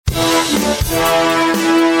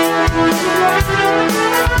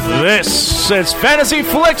This is Fantasy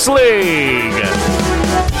Flicks League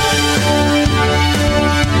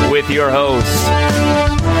with your hosts,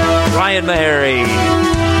 Ryan Meharry,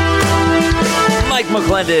 Mike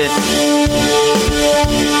McClendon,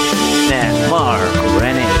 and Mark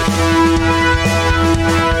Rennie.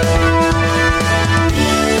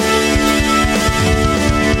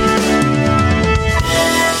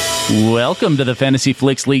 Welcome to the Fantasy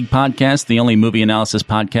Flicks League podcast, the only movie analysis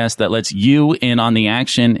podcast that lets you in on the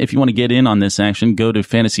action. If you want to get in on this action, go to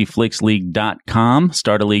fantasyflicksleague.com.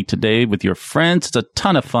 Start a league today with your friends. It's a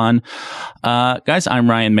ton of fun. Guys, I'm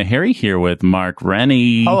Ryan Meharry here with Mark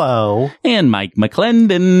Rennie. Hello. And Mike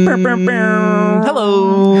McClendon.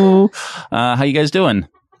 Hello. How you guys doing?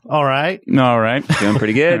 All right. All right. Doing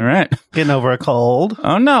pretty good. All right. Getting over a cold.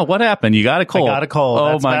 Oh, no. What happened? You got a cold. I got a cold. Oh,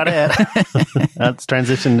 That's about it. That's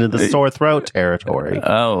transitioned to the sore throat territory.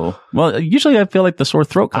 Oh. Well, usually I feel like the sore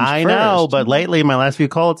throat comes I first. know, but lately, my last few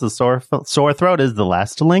colds, the sore throat is the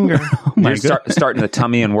last to linger. You're starting the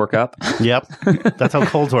tummy and work up. Yep. That's how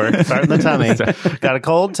colds work. Start in the tummy. Got a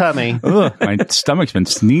cold tummy. Ugh, my stomach's been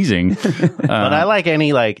sneezing. But I like any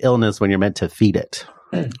illness when you're meant to feed it.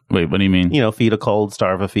 Wait, what do you mean? You know, feed a cold,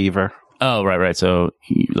 starve a fever. Oh, right. So,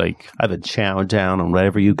 I've been chowing down on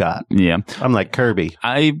whatever you got. Yeah. I'm like Kirby.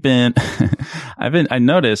 I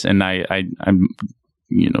noticed, and I'm,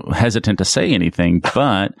 hesitant to say anything,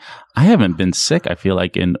 but I haven't been sick, I feel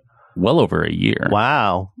like, in well over a year.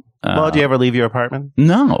 Wow. Well, do you ever leave your apartment?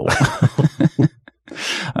 No.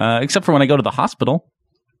 Except for when I go to the hospital.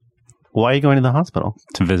 Why are you going to the hospital?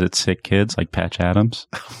 To visit sick kids like Patch Adams.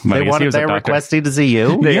 They're requesting to see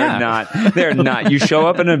you? They are not. They're not. You show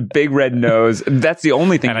up in a big red nose. That's the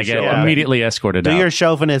only thing. And I get immediately escorted out. Do your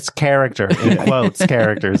chauvinist character, in quotes,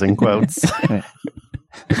 characters in quotes.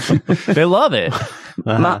 They love it.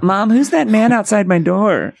 Mom, who's that man outside my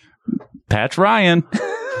door? Patch Ryan.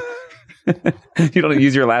 You don't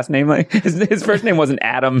use your last name? Like his first name wasn't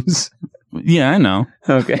Adams. Yeah, I know.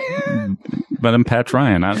 Okay. But I'm Patch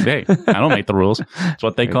Ryan. I don't make the rules. It's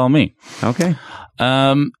what they call me. Okay.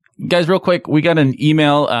 Guys, real quick, we got an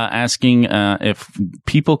email asking if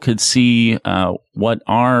people could see what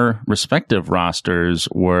our respective rosters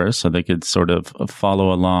were so they could sort of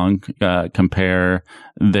follow along, compare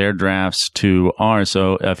their drafts to ours.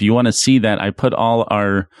 So if you want to see that, I put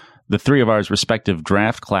the three of ours respective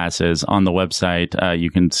draft classes on the website. You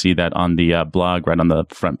can see that on the blog right on the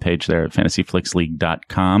front page there at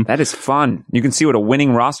fantasyflicksleague.com. That is fun. You can see what a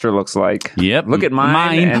winning roster looks like. Yep. Look at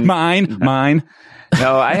mine. Mine.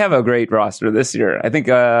 No, I have a great roster this year. I think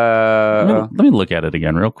let me look at it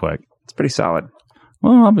again real quick. It's pretty solid.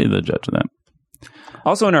 Well, I'll be the judge of that.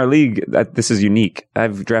 Also in our league, this is unique.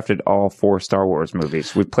 I've drafted all 4 Star Wars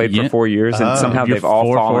movies. We've played for 4 years, and somehow they've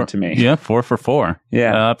all fallen to me. Yeah, 4 for 4.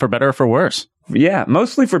 Yeah. For better or for worse. Yeah,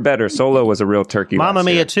 mostly for better. Solo was a real turkey. Mamma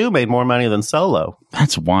Mia 2 made more money than Solo.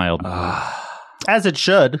 That's wild. As it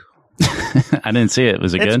should. I didn't see it.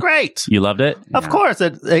 Was it good? It's great. You loved it? Of course.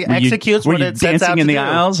 It executes what it sets out to do. Were you dancing in the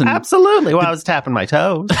aisles? Absolutely. Well, I was tapping my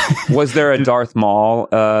toes. Was there a Darth Maul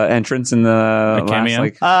entrance in the cameo?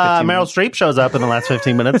 last, Meryl Streep shows up in the last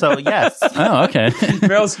 15 minutes, so yes. Oh, okay.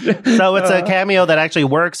 So it's a cameo that actually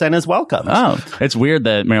works and is welcome. Oh, it's weird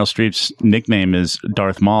that Meryl Streep's nickname is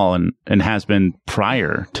Darth Maul and has been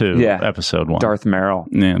prior to episode 1. Darth Meryl.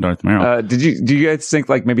 Yeah, Darth Meryl. Do you guys think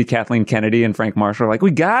like maybe Kathleen Kennedy and Frank Marshall are like,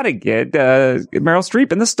 we gotta get Meryl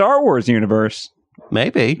Streep in the Star Wars universe?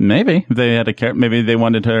 Maybe they had maybe they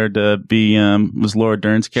wanted her to be was Laura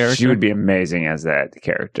Dern's character. She would be amazing as that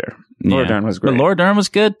character. Laura Dern was great. But Laura Dern was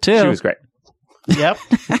good too. She was great. Yep.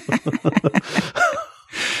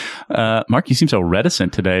 Mark, you seem so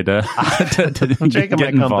reticent today to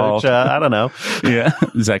get involved. I don't know. Yeah,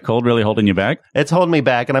 is that cold really holding you back? It's holding me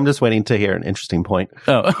back, and I'm just waiting to hear an interesting point.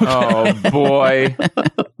 Oh boy!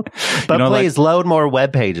 But please load more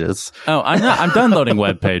web pages. Oh, I'm done loading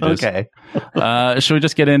web pages. Okay. Should we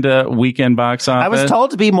just get into weekend box office? I was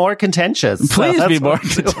told to be more contentious. Please be more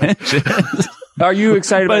contentious. Are you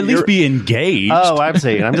excited but about at least be engaged? Oh, I'm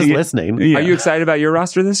saying. I'm just listening. Yeah. Are you excited about your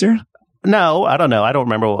roster this year? No, I don't know. I don't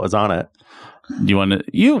remember what was on it. You want to?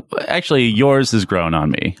 Yours has grown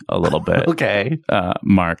on me a little bit. Okay,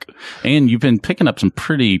 Mark, and you've been picking up some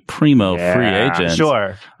pretty primo free agents.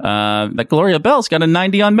 Sure. That Gloria Bell's got a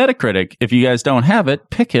 90 on Metacritic. If you guys don't have it,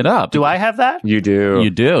 pick it up. Do I have that? You do.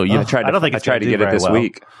 You do. I tried to get it this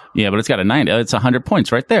week. Yeah, but it's got a 90. It's 100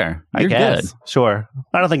 points right there. You're good. Sure.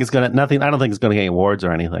 I don't think it's gonna get any awards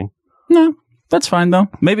or anything. No, that's fine though.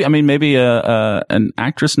 Maybe an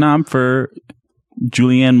actress nom for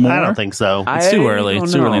Julianne Moore? I don't think so. It's too early.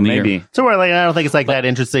 It's too early in the year. Too early. I don't think it's like that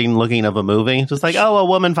interesting looking of a movie. Just like, oh, a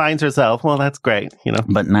woman finds herself. Well, that's great. You know.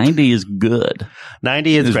 But 90 is good.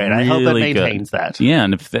 90 is great. I hope it maintains that. Yeah,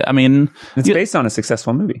 and it's based on a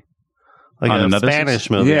successful movie. Like a Spanish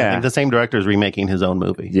movie. Yeah. I think the same director is remaking his own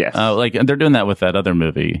movie. Yes. Like they're doing that with that other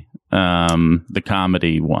movie, the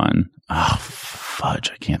comedy one. Oh, fudge.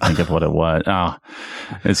 I can't think of what it was. Oh,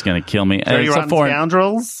 it's going to kill me. Dirty Rotten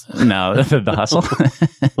Scoundrels? No, the Hustle.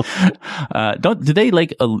 Did they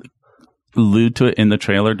like allude to it in the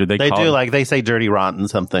trailer? Did they do, like they say Dirty Rotten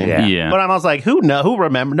something. Yeah. But I was like, who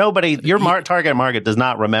remember? Nobody, your target market does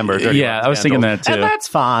not remember Dirty Rotten I was thinking that too. And that's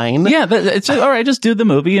fine. Yeah, it's all right. Just do the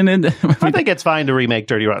movie. And then I think it's fine to remake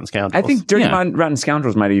Dirty Rotten Scoundrels. I think Dirty Rotten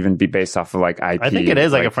Scoundrels might even be based off of like IP. I think it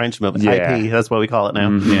is like a French movie. Yeah. IP, that's what we call it now.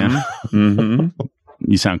 Mm-hmm. Yeah. Mm-hmm.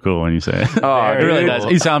 You sound cool when you say it. Oh, it really does.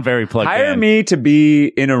 You sound very plugged in. Hire me to be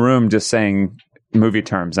in a room just saying movie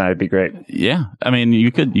terms, and that'd be great. Yeah, I mean,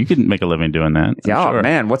 you could make a living doing that. Yeah, sure.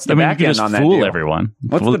 Man, what's the back end on that? Fool deal? Everyone.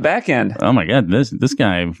 What's the back end? Oh my God, this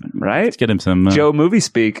guy, right? Let's get him some Joe Movie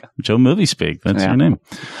Speak. Joe Movie Speak. That's your name.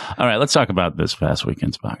 All right, let's talk about this past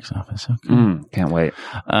weekend's box office. Okay. Can't wait.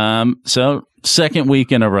 So second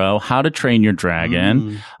week in a row, How to Train Your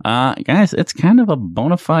Dragon, guys. It's kind of a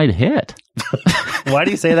bona fide hit. Why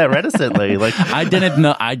do you say that reticently? Like I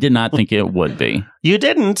did not think it would be. You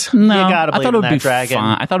didn't? No, you gotta believe I thought it would in that be dragon.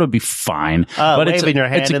 fine. I thought it would be fine. But waving your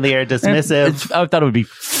hand in the air, dismissive. I thought it would be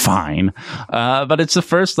fine. But it's the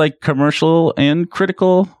first like commercial and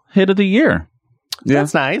critical hit of the year. Yeah.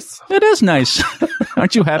 That's nice. It is nice.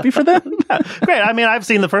 Aren't you happy for that? Great. I mean, I've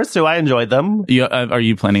seen the first two. I enjoyed them. Are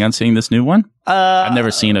you planning on seeing this new one? I've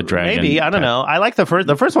never seen a dragon. Maybe. I don't know. I like the first.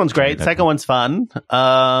 The first one's great. Second one's fun.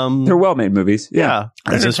 They're well-made movies. Yeah.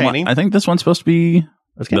 Entertaining. I think this one's supposed to be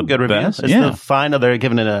it's getting good reviews. It's the final. They're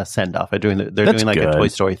giving it a send-off. They're doing like a Toy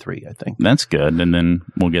Story 3, I think. That's good. And then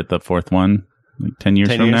we'll get the fourth one like 10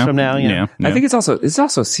 years from now. Yeah. I think it's also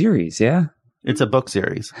a series, yeah? It's a book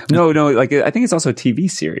series. No, like I think it's also a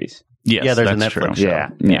TV series. Yes, yeah, there's a Netflix show.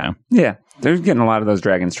 Yeah. They're getting a lot of those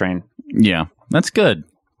dragons trained. Yeah, that's good.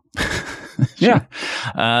 Yeah.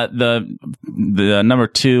 The number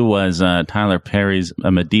 2 was Tyler Perry's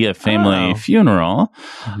A Medea Family Funeral.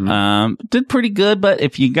 Mm-hmm. Did pretty good, but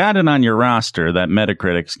if you got it on your roster, that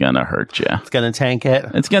Metacritic's gonna hurt you. It's gonna tank it.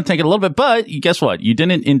 It's gonna tank it a little bit, but guess what? You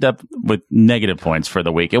didn't end up with negative points for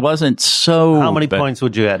the week. It wasn't so. How many points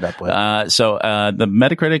would you end up with? The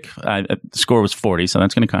Metacritic score was 40, so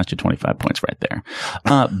that's gonna cost you 25 points right there.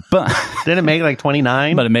 But did it make like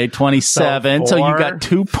 29? But it made 27, so you got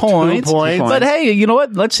 2 points. 2 points. But hey, you know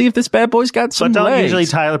what? Let's see if this bad boy's got some legs. Usually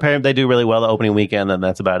Tyler Perry, they do really well the opening weekend, and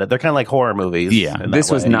that's about it. They're kind of like horror movies. Yeah. This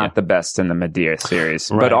was not the best in the Medea series,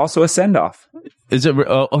 but also a send-off. Is it?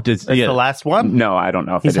 It's the last one? No, I don't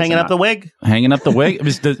know if he's hanging up the wig. Hanging up the wig?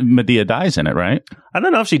 Medea dies in it, right? I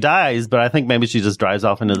don't know if she dies, but I think maybe she just drives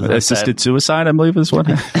off into the assisted suicide, I believe is what.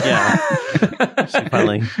 Yeah. She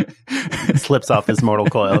finally slips off this mortal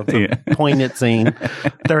coil. It's a poignant scene.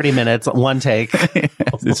 30 minutes, one take.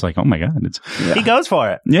 It's like, oh my God. He goes for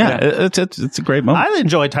it. Yeah. It's a great moment.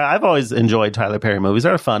 I've always enjoyed Tyler Perry movies.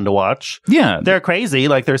 They're fun to watch. Yeah. They're crazy.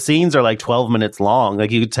 Like their scenes are like 12 minutes long.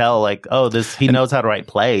 Like you could tell like, he knows how to write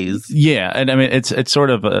plays. Yeah. And I mean, it's sort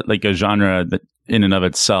of like a genre that in and of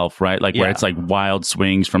itself, right? Like where it's like wild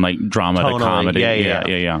swings from like drama to comedy.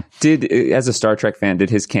 Yeah. As a Star Trek fan, did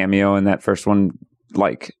his cameo in that first one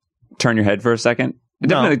like turn your head for a second?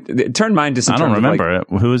 It turned mine just. I don't remember it.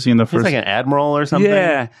 Who was he in the first? He's like an admiral or something.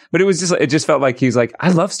 Yeah, but it just felt like he was like, I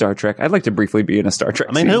love Star Trek. I'd like to briefly be in a Star Trek.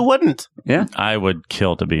 I mean, who wouldn't? Yeah, I would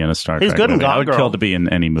kill to be in a Star Trek. He's good movie. in Gone I would Girl. kill to be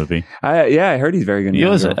in any movie. I heard he's very good. He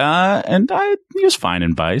was, he was fine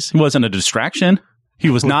in Vice. He wasn't a distraction. He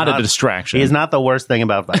was not a distraction. He's not the worst thing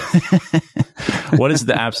about Vice. What is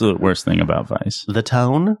the absolute worst thing about Vice? The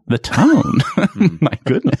tone. The tone. My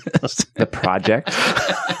goodness. The project.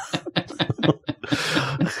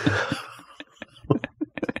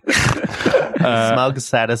 Smug,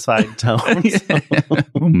 satisfied tones.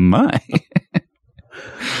 Oh my.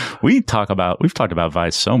 We've talked about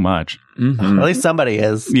Vice so much. Mm-hmm. At least somebody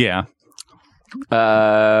is. Yeah.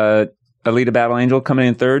 Alita Battle Angel coming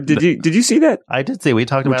in third. Did you see that? I did see. We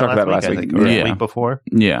talked about it last week. I think, or the week before.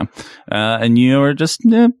 Yeah. And you were just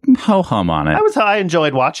ho hum on it. I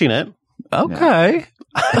enjoyed watching it. Okay. Yeah.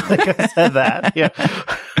 I think I said that. Yeah.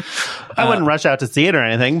 I wouldn't rush out to see it or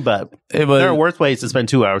anything, but there are worse ways to spend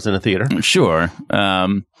 2 hours in a theater. Sure.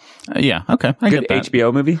 Yeah. Okay. I Good get that.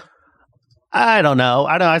 HBO movie. I don't know.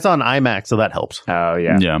 I saw an IMAX, so that helped. Oh,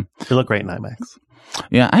 yeah. Yeah. It looked great in IMAX.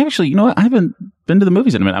 Yeah, I actually, you know what? I haven't been to the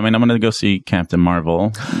movies in a minute. I mean, I'm going to go see Captain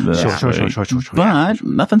Marvel. Sure. But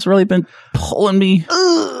nothing's really been pulling me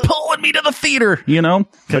to the theater, you know?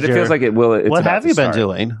 But it feels like it will. What have you been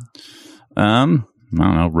doing? I don't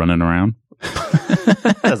know, running around.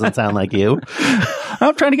 Doesn't sound like you.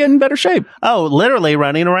 I'm trying to get in better shape. Oh, literally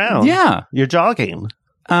running around. Yeah. You're jogging.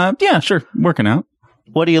 Yeah, sure. Working out.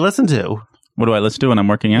 What do you listen to? What do I listen to when I'm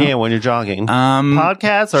working out? Yeah, when you're jogging.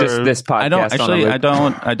 Podcasts or just this podcast?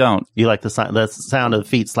 I don't. You like the sound of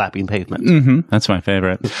feet slapping pavement. Mm-hmm. That's my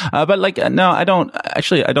favorite. But like, no, I don't.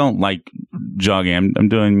 Actually, I don't like jogging. I'm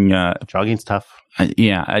doing. Jogging's tough.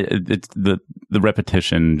 It's the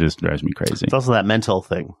repetition just drives me crazy. It's also that mental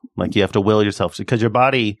thing. Like you have to will yourself because your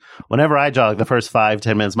body, whenever I jog, the first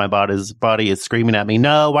 5-10 minutes, my body is screaming at me,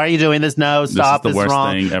 no, why are you doing this? No, stop. This is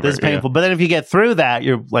wrong. This is painful. Yeah. But then if you get through that,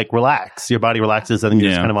 you're like, relax. Your body relaxes and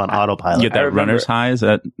you're just kind of on autopilot. You get that runner's highs.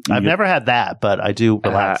 I've never had that, but I do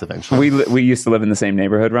relax eventually. We used to live in the same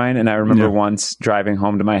neighborhood, Ryan, and I remember once driving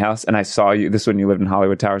home to my house and I saw you, this is when you lived in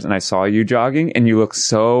Hollywood Towers, and I saw you jogging and you looked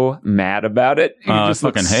so mad about it. You just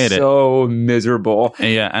fucking hate it. So miserable.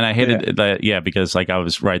 Yeah, and I hated that. Yeah, because like I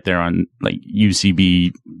was right there on like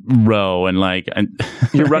UCB row, and like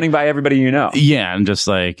you're running by everybody you know. Yeah, and just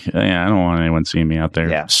like I don't want anyone seeing me out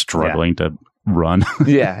there struggling to run.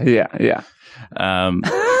 Yeah.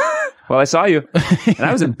 Well, I saw you, and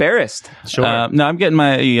I was embarrassed. Sure. No, I'm getting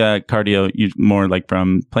my cardio more like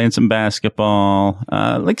from playing some basketball,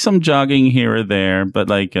 like some jogging here or there, but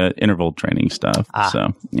like interval training stuff.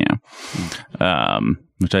 So yeah,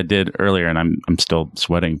 which I did earlier, and I'm still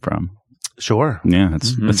sweating from. Sure. Yeah,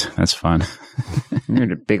 that's fun.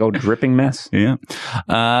 You're a big old dripping mess. Yeah.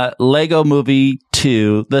 Lego Movie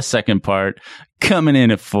 2, the second part, coming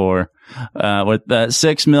in at 4 with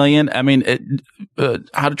 $6 million. I mean,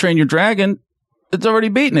 How to Train Your Dragon, it's already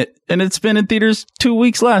beaten it, and it's been in theaters 2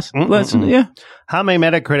 weeks less. Yeah. How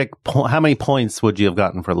many points would you have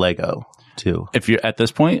gotten for Lego 2? If you're at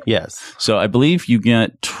this point? Yes. So I believe you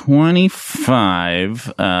get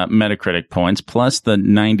 25 Metacritic points plus the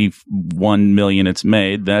 91 million it's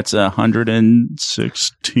made. That's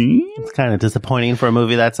 116. It's kind of disappointing for a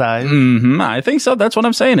movie that size. Mm-hmm. I think so. That's what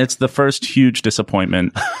I'm saying. It's the first huge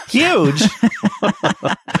disappointment. Huge?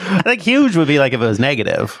 I think huge would be like if it was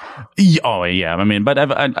negative. Oh, yeah. I mean, but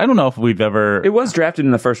I don't know if we've ever... It was drafted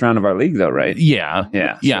in the first round of our league, though, right? Yeah.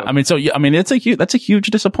 So. I mean, that's a huge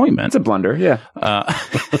disappointment. It's a blunder, yeah.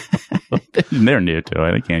 They're new to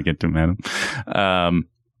it. I can't get too mad at them.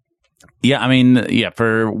 Yeah, I mean,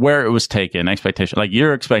 for where it was taken, expectation, like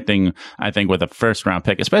you're expecting, I think with a first round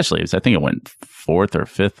pick, especially, I think it went 4th or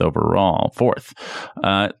 5th overall, 4th.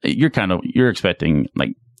 You're expecting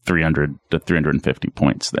like 300 to 350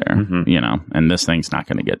 points there, you know, and this thing's not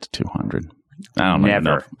going to get to 200. I don't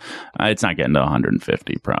know. It's not getting to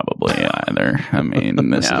 150 probably either. I mean,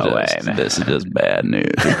 this is just bad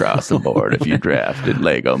news across the board if you drafted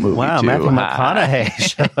Lego Movie 2. Wow, Matthew McConaughey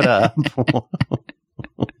showed up.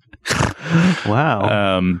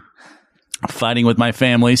 Wow. Fighting with my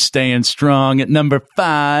family, staying strong at number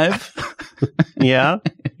 5. Yeah.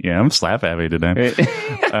 Yeah, I'm slap happy today.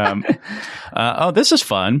 This is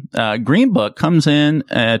fun. Green Book comes in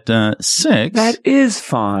at 6. That is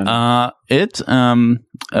fun. It's a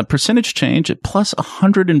percentage change at plus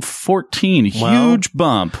 114. Huge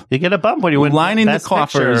bump. You get a bump when you win. Lining the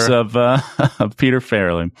coffers of Peter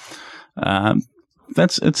Farrelly.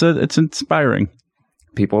 It's inspiring.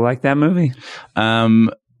 People like that movie.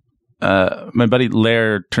 My buddy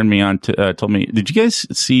Lair turned me on to told me, did you guys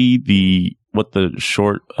see the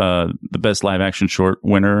best live action short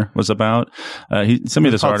winner was about? He sent me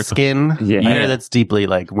this article. Skin. Yeah. That's deeply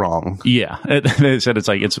like wrong. Yeah. They said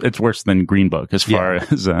it's worse than Green Book as far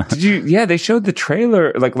as, Did you, they showed the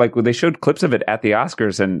trailer, like they showed clips of it at the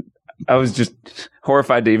Oscars, and I was just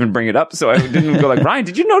horrified to even bring it up. So I didn't go like, Ryan,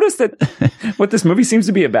 did you notice that what this movie seems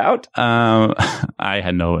to be about? I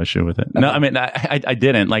had no issue with it. No, I mean, I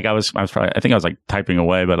didn't. Like I was probably, I think I was like typing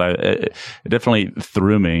away, but it definitely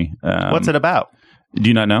threw me. What's it about? Do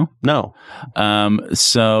you not know? No.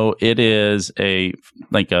 So it is a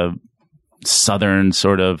Southern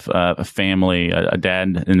sort of family, a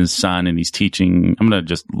dad and his son, and he's teaching. I'm going to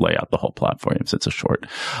just lay out the whole plot for you because it's a short.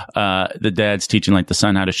 The dad's teaching like the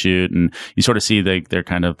son how to shoot, and you sort of see their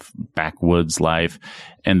kind of backwoods life.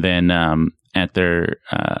 And then they're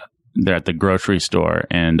at the grocery store,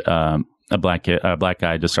 and a black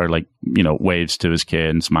guy just started like, waves to his kid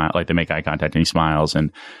and smile, like they make eye contact and he smiles,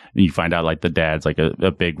 and you find out like the dad's like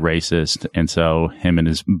a big racist. And so him and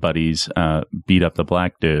his buddies, beat up the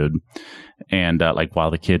black dude, and, like while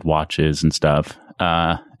the kid watches and stuff.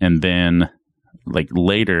 And then like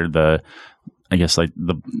later I guess like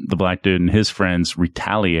the black dude and his friends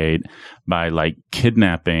retaliate by like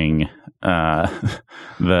kidnapping,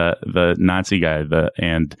 the Nazi guy,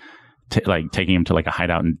 and like taking him to like a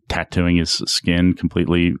hideout and tattooing his skin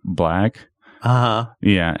completely black.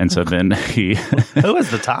 Yeah. And so then who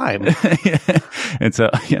was the time? And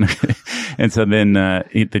so then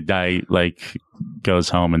the guy like goes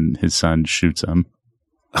home and his son shoots him.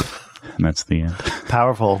 And that's the end.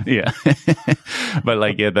 Powerful. Yeah. But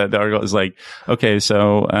like, yeah, the article is like, okay,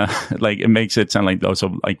 so, like, it makes it sound like,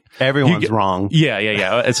 so like everyone's wrong. Yeah.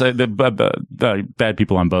 It's like the bad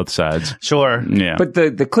people on both sides. Sure. Yeah. But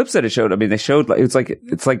the clips that it showed, I mean, they showed like, it's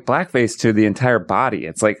like blackface to the entire body.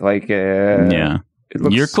 It's like, yeah.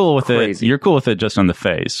 You're cool with crazy. it. You're cool with it just on the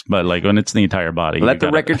face, but like when it's the entire body. Let the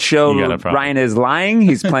record show Ryan is lying.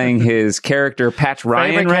 He's playing his character Patch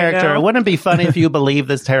Ryan favorite character. Right now. Wouldn't it be funny if you believe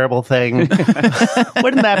this terrible thing?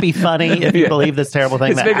 Wouldn't that be funny if you believe this terrible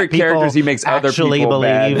thing? His favorite characters he makes other people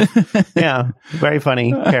believe. Yeah, very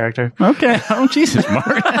funny character. Okay. Oh Jesus,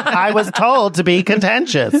 Mark. I was told to be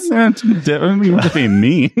contentious. You're being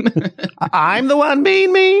mean. I'm the one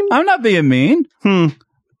being mean. I'm not being mean.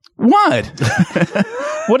 What?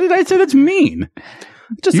 What did I say that's mean?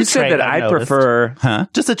 Just you said that I prefer... Huh?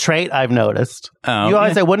 Just a trait I've noticed. Oh, you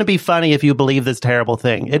always say, wouldn't it be funny if you believe this terrible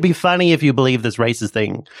thing? It'd be funny if you believe this racist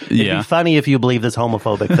thing. It'd be funny if you believe this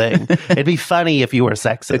homophobic thing. It'd be funny if you were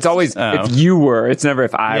sexist. It's always if you were. It's never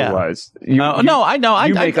if I was. No, I know.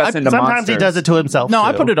 You make us into sometimes monsters. he does it to himself, No, too.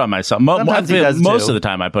 I put it on myself. Sometimes he does, most too. of the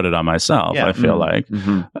time I put it on myself, Yeah. I feel like.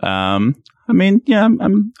 I mean, yeah,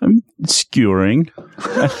 I'm skewering.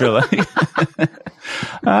 I feel like.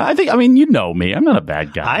 I mean, you know me. I'm not a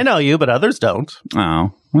bad guy. I know you, but others don't.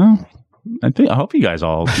 Oh, well, I hope you guys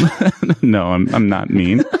all know I'm not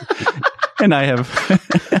mean. And I have,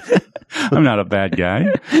 I'm not a bad guy.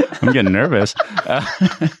 I'm getting nervous.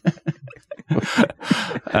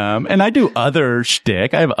 And I do other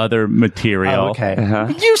shtick. I have other material. Oh, okay.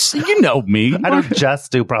 You know me. I don't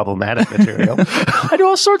just do problematic material. I do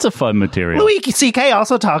all sorts of fun material. Louis C.K.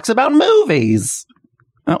 also talks about movies.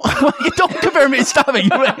 Oh, don't compare me. Stop it.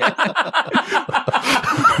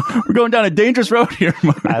 We're going down a dangerous road here,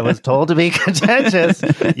 Mark. I was told to be contentious.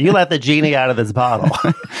 You let the genie out of this bottle.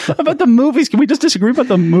 About the movies, can we just disagree about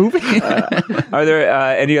the movie? Are there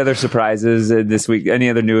any other surprises this week? Any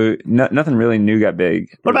other new? Nothing really new got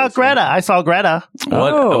big. What about Greta? I saw Greta.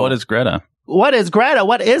 What is Greta? What is Greta?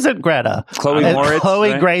 What isn't Greta? Chloe Moretz,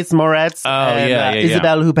 Chloe right? Grace Moretz. Yeah.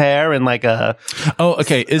 Isabelle Huppert in like a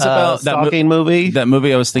Isabel, stalking movie. That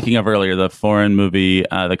movie I was thinking of earlier, the foreign movie,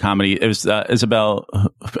 the comedy. It was Isabelle.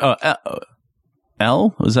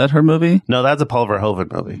 Elle? Was that her movie? No, that's a Paul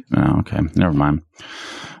Verhoeven movie. Oh, okay. Never mind.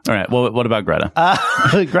 All right. Well, what about Greta?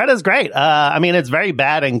 Greta's great. I mean, it's very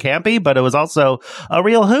bad and campy, but it was also a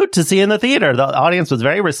real hoot to see in the theater. The audience was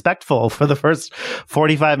very respectful for the first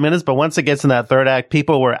 45 minutes, but once it gets in that third act,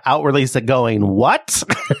 people were outwardly going, what?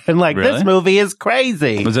 And like, Really? This movie is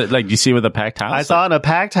crazy. Was it like, you see it with a packed house? I saw it in a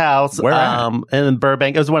packed house. Where at? In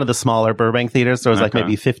Burbank. It was one of the smaller Burbank theaters. So it was like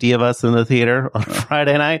maybe 50 of us in the theater on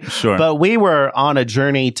Friday night. Sure. But we were on a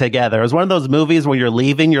journey together. It was one of those movies where you're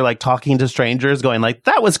leaving, you're like talking to strangers going like,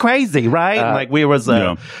 that was crazy, right? And like it was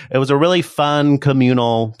a really fun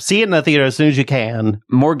communal, see it in the theater as soon as you can.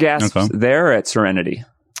 More gasps there at Serenity.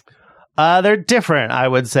 They're different, I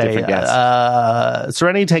would say.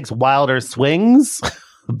 Serenity takes wilder swings,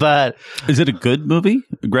 but Is it a good movie,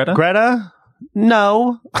 Greta?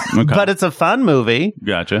 No, Okay. but it's a fun movie.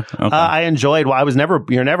 Gotcha. Okay. I enjoyed.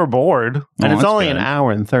 You're never bored, and it's that's only good. an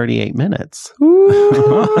hour and 38 minutes.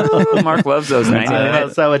 Mark loves those 90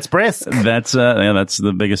 minutes. So it's brisk. That's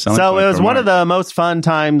the biggest selling So point it was for one Mark. of the most fun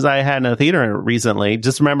times I had in a theater recently.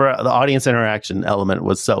 Just remember the audience interaction element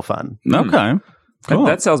was so fun. Okay. Cool.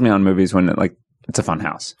 That sells me on movies when it's a fun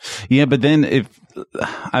house. Yeah, but then if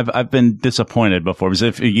I've been disappointed before because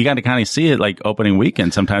if you got to kind of see it like opening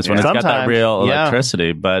weekend sometimes when it's got that Sometimes, real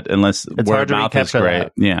electricity, but unless It's word hard of to mouth is recapture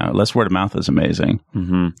great, that. unless word of mouth is amazing.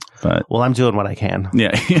 Mm-hmm. But Well, I'm doing what I can.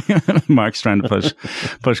 yeah, Mark's trying to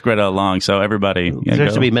push Greta along, so everybody. Yeah, There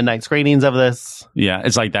go. should be midnight screenings of this. Yeah,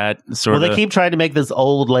 it's like that sort Well, of. they keep trying to make this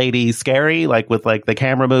old lady scary, like with like the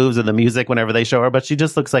camera moves and the music whenever they show her, but she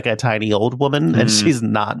just looks like a tiny old woman and she's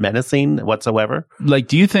not menacing whatsoever. Like,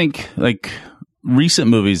 do you think like recent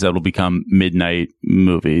movies that will become midnight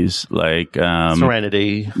movies, like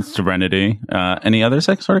Serenity. Any others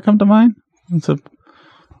that sort of come to mind?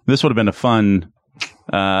 This would have been a fun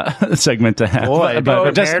segment to have,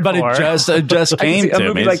 but it just came to a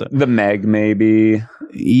movie me. Like The Meg, maybe.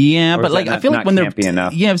 Yeah, but like not, I feel like when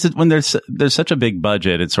when there's such a big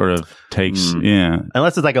budget, it sort of takes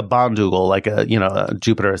unless it's like a Bondugal, like a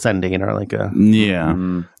Jupiter Ascending, or like a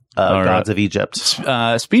Gods of Egypt.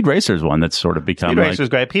 Speed Racer is one that's sort of become. Speed Racer is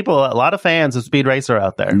great. A lot of fans of Speed Racer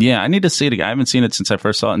out there. Yeah, I need to see it again. I haven't seen it since I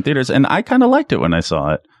first saw it in theaters, and I kind of liked it when I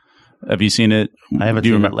saw it. Have you seen it? I haven't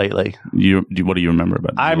seen it lately. What do you remember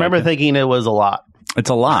about it? I remember thinking it was a lot. It's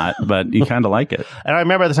a lot, but you kind of like it. And I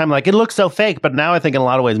remember at the time, like, it looks so fake, but now I think in a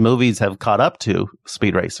lot of ways movies have caught up to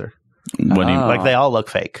Speed Racer. Like, they all look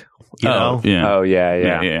fake. You know? Yeah. Oh,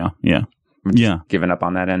 yeah. Yeah. Giving up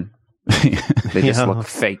on that end. They just look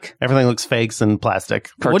fake. Everything looks fakes and plastic.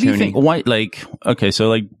 Cartoony. What do you think? Why,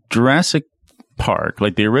 so Jurassic Park,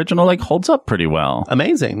 like the original, like holds up pretty well.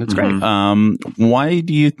 Amazing. It's great. Why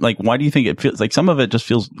do you think it feels like some of it just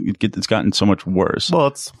feels it's gotten so much worse? Well,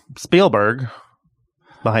 it's Spielberg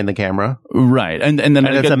behind the camera, right? And then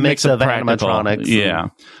it's a mix of animatronics. Yeah.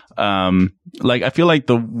 I feel like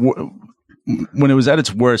when it was at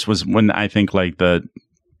its worst was when I think like the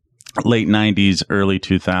late 90s, early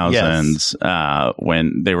 2000s,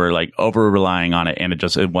 when they were like over relying on it, and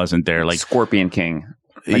it wasn't there. Like Scorpion King.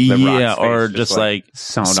 Like or just like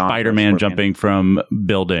Spider-Man jumping from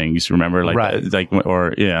buildings. Remember, but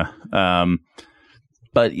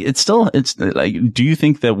it's like, do you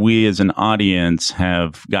think that we as an audience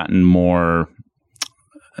have gotten more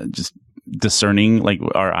just discerning? Like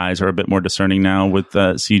our eyes are a bit more discerning now with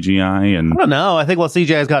CGI, and I don't know. I think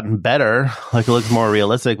CGI has gotten better. Like it looks more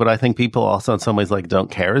realistic, but I think people also in some ways like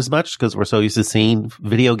don't care as much because we're so used to seeing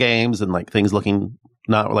video games and like things looking.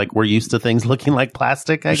 Not like we're used to things looking like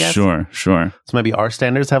plastic, I guess. Sure. So maybe our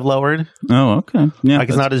standards have lowered. Oh, okay. Yeah. Like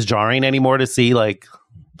it's not as jarring anymore to see like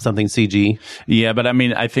something CG. Yeah, but I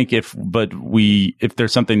mean, I think if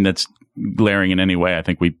there's something that's glaring in any way, I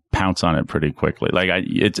think we pounce on it pretty quickly. Like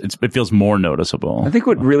it feels more noticeable. I think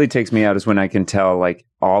what really takes me out is when I can tell like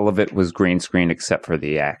all of it was green screen except for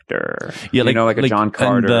the actor. Yeah, like a John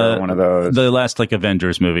Carter or one of those. The last like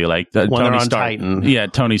Avengers movie, like Tony Stark. Titan. Yeah,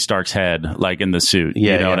 Tony Stark's head, like in the suit.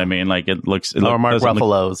 Yeah, you know what I mean? Like it looks. Or Mark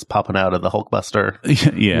Ruffalo's popping out of the Hulkbuster.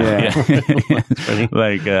 Yeah. It's pretty.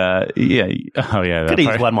 Like oh yeah. Could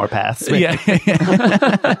use one more pass. Maybe. Yeah.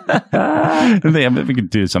 Maybe we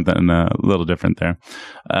could do something a little different there.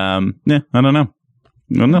 I don't know.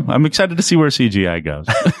 I'm excited to see where CGI goes.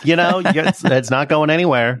 It's not going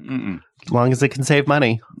anywhere. As long as it can save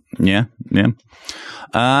money. Yeah.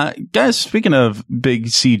 Guys, speaking of big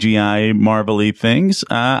CGI Marvel-y things,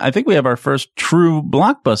 I think we have our first true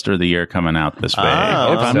blockbuster of the year coming out this week.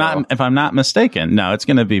 If I'm not mistaken. No, it's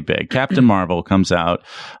going to be big. Captain Marvel comes out.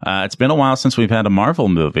 It's been a while since we've had a Marvel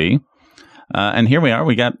movie. And here we are.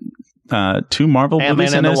 We got two Marvel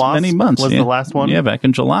movies in as many months. Was the last one? Yeah, back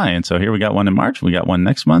in July. And so here we got one in March. We got one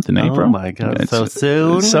next month in April. Oh my God. So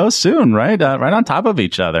soon. So soon, right? Right on top of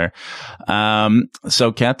each other.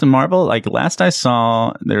 So Captain Marvel, like last I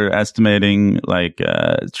saw, they're estimating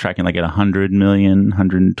tracking like at 100 million,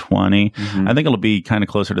 120. Mm-hmm. I think it'll be kind of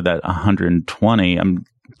closer to that 120. I'm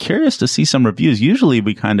curious to see some reviews. Usually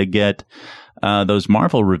we kind of get those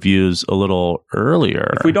Marvel reviews a little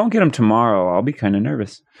earlier. If we don't get them tomorrow, I'll be kind of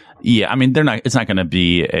nervous. Yeah, I mean, it's not going to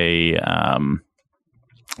be a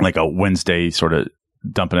Wednesday sort of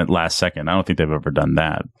dumping it last second. I don't think they've ever done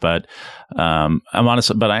that. But I'm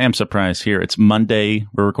honest, but I am surprised here. It's Monday.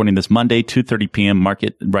 We're recording this Monday, 2:30 p.m.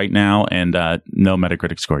 market right now, and no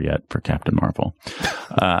Metacritic score yet for Captain Marvel.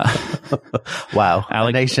 Wow.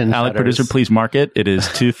 Alec, producer, please mark it. It is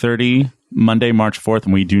 2:30 Monday, March 4th,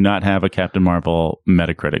 and we do not have a Captain Marvel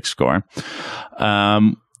Metacritic score.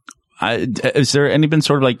 Has there any been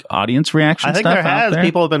sort of like audience reaction? I think stuff there has. There?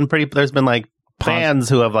 People have been there's been like fans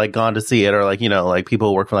who have like gone to see it, or like, like people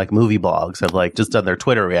who work for like movie blogs have like just done their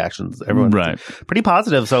Twitter reactions. Everyone's pretty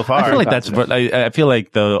positive so far. I feel like I feel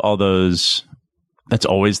like all those, that's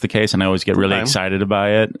always the case, and I always get really excited about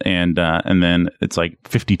it, and then it's like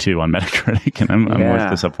 52 on Metacritic, and I'm always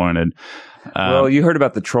disappointed. Well, you heard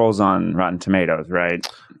about the trolls on Rotten Tomatoes, right?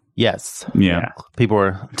 Yes. Yeah. People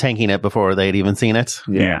were tanking it before they'd even seen it.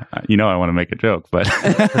 Yeah. I want to make a joke, but but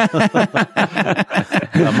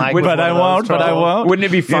I won't. Wouldn't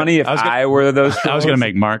it be funny if I were those trolls? I was going to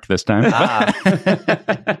make Mark this time.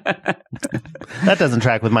 That doesn't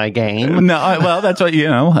track with my game. No, well, that's what,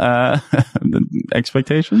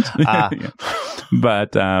 expectations.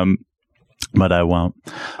 But, but I won't.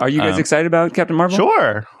 Are you guys excited about Captain Marvel?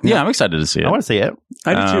 Sure. Yeah, I'm excited to see it. I want to see it.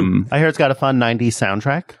 I do too. I hear it's got a fun 90s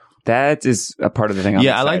soundtrack. That is a part of the thing. I'm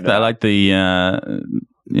I like that. I like the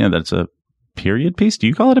that's a period piece. Do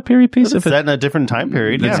you call it a period piece? It's set in a different time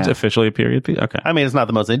period. It's officially a period piece. Okay. I mean, it's not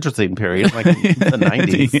the most interesting period, like the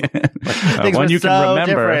 90s. Like, one you can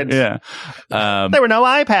remember. Different. Yeah. There were no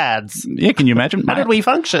iPads. Yeah. Can you imagine? How did we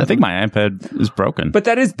function? I think my iPad is broken. But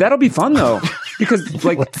that'll be fun though, because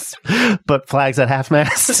like, but flags at half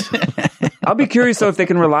mast. I'll be curious though if they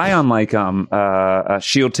can rely on like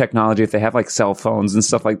Shield technology, if they have like cell phones and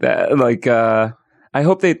stuff like that. Like I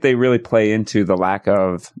hope they really play into the lack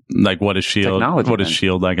of like what is Shield? What is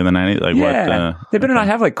Shield like in the 90s? Like they better not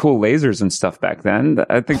have like cool lasers and stuff back then.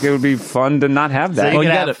 I think it would be fun to not have that. So you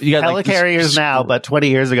got helicarriers now, but 20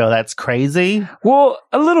 years ago, that's crazy. Well,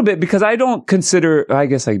 a little bit because I don't consider. I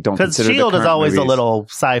guess I don't because consider Shield is always movies a little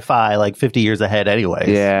sci-fi, like 50 years ahead, anyways.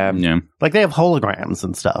 Yeah. Like they have holograms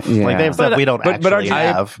and stuff. Yeah. Like they have stuff we don't actually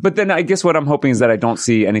have. But then I guess what I'm hoping is that I don't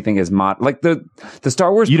see anything as like the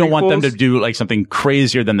Star Wars. You don't want them to do like something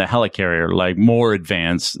crazier than the helicarrier, like more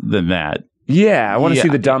advanced than that. Yeah, I want to see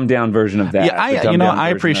the dumbed down version of that. Yeah, I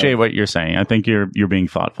appreciate what you're saying. I think you're being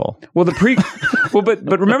thoughtful. Well, but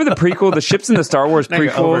remember the prequel, the ships in the Star Wars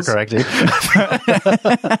prequels. Overcorrecting.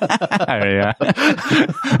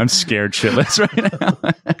 I'm scared shitless right now.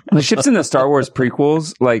 The ships in the Star Wars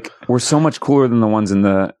prequels, like, were so much cooler than the ones in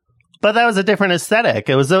the. But that was a different aesthetic.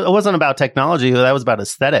 It wasn't about technology. That was about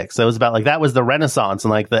aesthetics. It was about like that was the Renaissance, and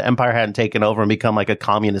like the Empire hadn't taken over and become like a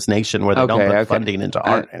communist nation where they don't put funding into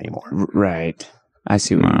art anymore. Right. I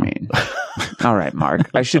see what you mean. All right, Mark.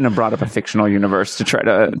 I shouldn't have brought up a fictional universe to try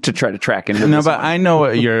to track into. No, but I know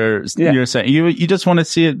what you're saying. You just want to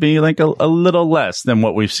see it be like a little less than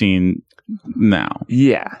what we've seen now.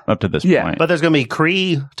 Yeah. Up to this point. But there's going to be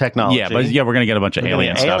Kree technology. Yeah, but we're going to get a bunch of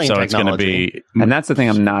alien stuff, so it's going to be. And that's the thing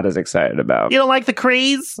I'm not as excited about. You don't like the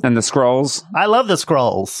Krees? And the Skrulls? I love the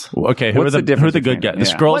Skrulls. Okay, who are the good guys? The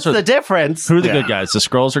Skrulls. What's the difference? Who are the good guys? The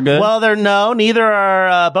Skrulls are good? Well, neither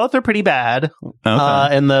are, both are pretty bad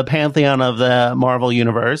in the pantheon of the Marvel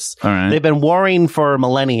universe. All right. They've been warring for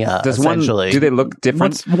millennia, essentially. Do they look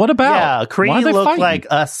different? What about? Yeah, Kree look like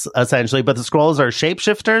us, essentially, but the Skrulls are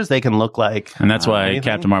shapeshifters. They can look like... And that's why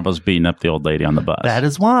Captain Marvel's beating up the old lady on the bus. That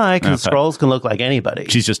is why, because Skrulls can look like anybody.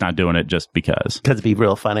 She's just not doing it just because. Because it'd be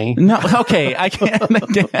real funny. No, okay, I can't.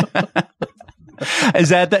 Is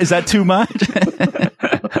that too much?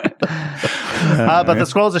 But the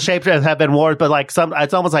Skrulls of shapeshifters have been wars, but like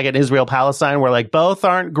it's almost like in Israel-Palestine where like both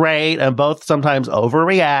aren't great and both sometimes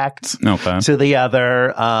overreact to the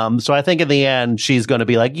other. So I think in the end, she's going to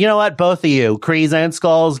be like, you know what, both of you, Krees and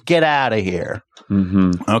Skrulls, get out of here.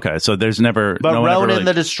 Mm-hmm. Okay, so there's never... But Ronan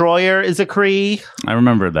the Destroyer is a Kree. I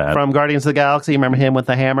remember that. From Guardians of the Galaxy. You remember him with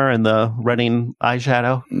the hammer and the running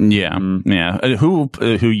eyeshadow? Yeah, yeah. Who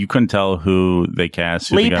you couldn't tell who they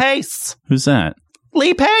cast. Lee Pace. Who's that?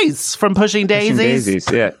 Lee Pace from Pushing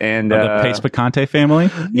Daisies. Yeah. And the Pace Picante family?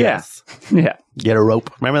 Yes. Yeah. Get a rope.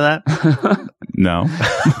 Remember that? No.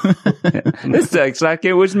 This looks like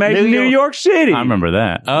it was made in New York City. I remember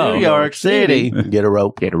that. Oh, New York City. Get a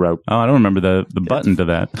rope. Get a rope. Oh, I don't remember the button to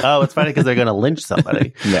that. Oh, it's funny because they're going to lynch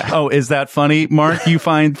somebody. Yeah. Oh, is that funny, Mark? You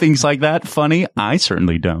find things like that funny? I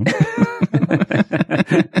certainly don't.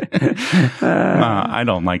 I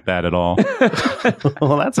don't like that at all.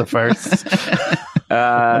 Well, that's a first.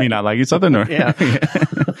 You not like something? Or? Yeah.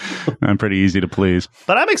 I'm pretty easy to please.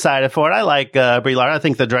 But I'm excited for it. I like Brie Larson. I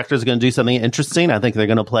think the director's going to do something interesting. I think they're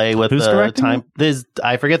going to play with the time.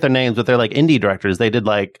 I forget their names, but they're like indie directors. They did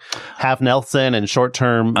like Half Nelson and Short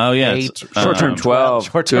Term 8. Short Term 12.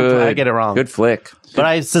 Short Term, I get it wrong. Good flick. But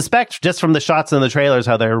I suspect just from the shots in the trailers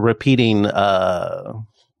how they're repeating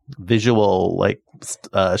visual like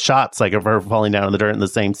shots like of her falling down in the dirt in the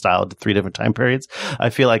same style to 3 different time periods. I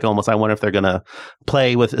feel like almost I wonder if they're going to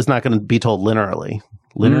play with it's not going to be told linearly.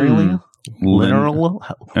 Linearly?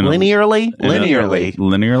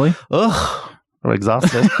 Ugh. I'm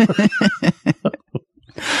exhausted.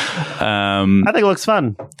 I think it looks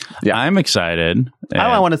fun. Yeah, I'm excited.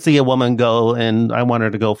 I want to see a woman go and I want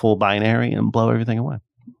her to go full binary and blow everything away.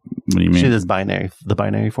 What do you mean? She does the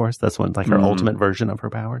binary force. That's one like her ultimate version of her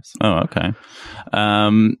powers. Oh, okay.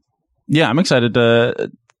 Yeah, I'm excited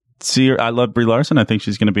to see her. I love Brie Larson. I think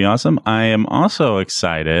she's going to be awesome. I am also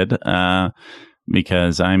excited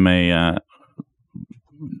because I'm a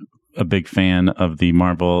big fan of the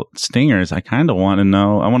Marvel Stingers. I kind of want to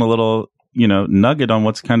know. I want a little nugget on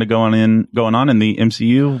what's kind of going on in the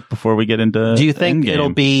MCU before we get into. Do you think Endgame.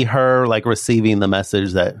 It'll be her like receiving the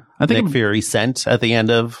message that Nick Fury sent at the end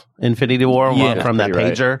of Infinity War from that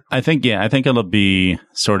pager? Right. I think it'll be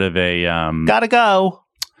sort of a gotta go.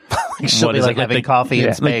 She'll be like having coffee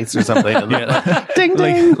in space or something. Ding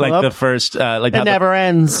ding. Like the first, like it never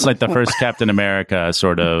ends. Like the first Captain America,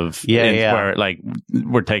 sort of. Where like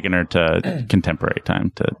we're taking her to contemporary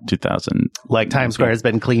time, to 2000. Like Times Square has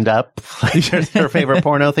been cleaned up. Like her favorite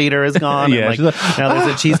porno theater is gone. Yeah. And now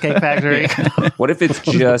there's a Cheesecake Factory. What if it's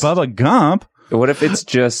just Bubba Gump? What if it's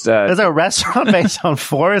just there's a restaurant based on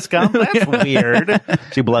Forrest Gump? That's weird.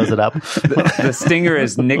 She blows it up. The stinger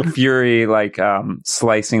is Nick Fury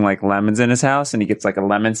slicing like lemons in his house, and he gets like a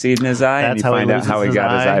lemon seed in his eye. That's and you find out how he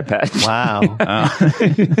got his eye patch. Wow.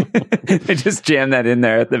 They just jam that in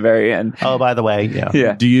there at the very end. Oh, by the way,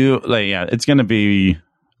 yeah. Do you it's going to be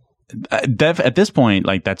at this point,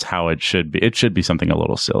 like that's how it should be. It should be something a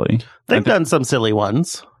little silly. They've done some silly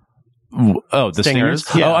ones. Oh, the stingers?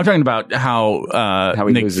 Yeah. Oh, I'm talking about how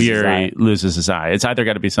Nick Fury loses his eye. It's either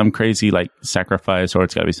got to be some crazy like sacrifice, or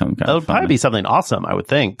it's got to be some kind It'll probably be something awesome, I would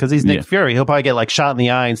think, because he's Nick Fury. He'll probably get like shot in the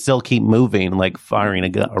eye and still keep moving, like firing a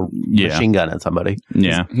machine gun at somebody.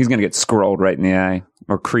 Yeah, he's gonna get scrolled right in the eye,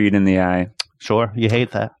 or Creed in the eye. Sure, you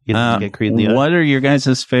hate that. You don't get Creed in the eye. What are your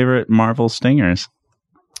guys' favorite Marvel stingers?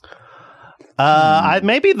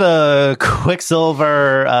 Maybe the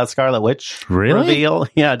Quicksilver Scarlet Witch reveal.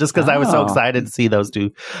 Yeah, just because I was so excited to see those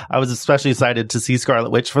two. I was especially excited to see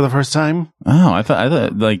Scarlet Witch for the first time. Oh, I thought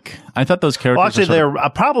those characters. Well, actually, they're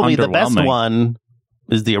probably the best one.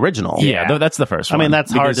 Is the original. Yeah, that's the first one. I mean,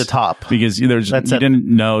 that's hard to top. Because you didn't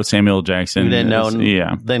know Samuel Jackson. You didn't know.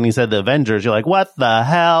 Yeah. Then he said the Avengers. You're like, what the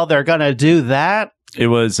hell? They're going to do that? It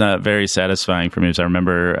was very satisfying for me because I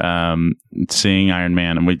remember seeing Iron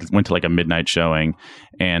Man, and we went to like a midnight showing,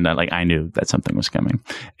 and I knew that something was coming,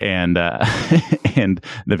 and and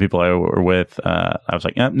the people I were with, I was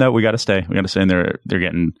like, no, we got to stay, and they're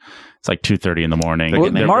getting. It's like 2:30 in the morning.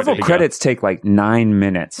 Well, Marvel credits take like 9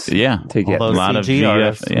 minutes. Yeah, to get a lot of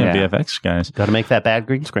VFX guys. Got to make that bad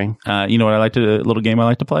green screen. You know what a little game I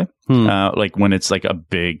like to play? Like when it's like a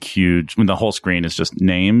big, huge, when the whole screen is just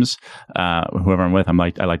names. Whoever I'm with,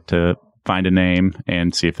 I like to find a name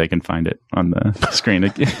and see if they can find it on the screen.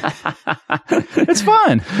 It's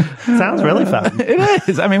fun. Sounds really fun. It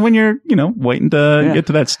is. I mean, when you're, waiting to get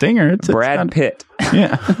to that stinger, it's Brad Pitt.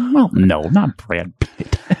 Yeah. Well, no, not Brad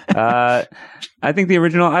Pitt. I think the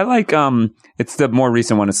original, I like, it's the more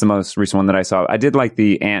recent one. It's the most recent one that I saw. I did like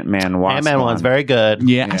the Ant-Man Wasp. Ant-Man one's very good.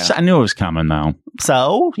 Yeah. I knew it was coming though.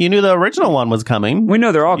 So you knew the original one was coming. We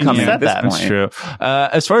know they're all coming at this point. That's true.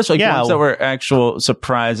 As far as ones that were actual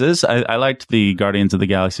surprises, I liked the Guardians of the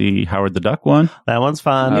Galaxy Howard the Duck one. That one's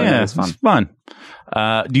fun. Yeah, it's fun.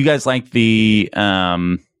 Do you guys like the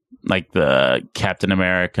Captain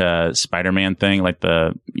America Spider-Man thing? Like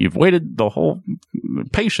you've waited the whole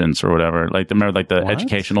patience or whatever. Remember the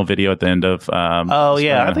educational video at the end of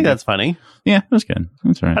yeah, I think that's funny. Yeah, that's good.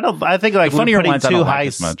 That's right. I think like funnier putting too high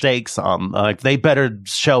stakes on they better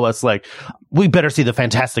show us we better see the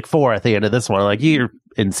Fantastic Four at the end of this one. Like, you're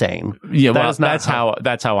insane. Yeah, well, that's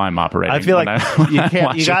how I'm operating. I feel like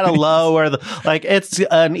you gotta lower it's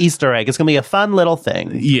an Easter egg. It's gonna be a fun little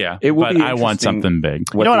thing. Yeah, it will. But I want something big.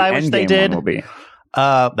 You know what I wish they did?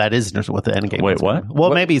 That is interesting what the Endgame. Wait, what?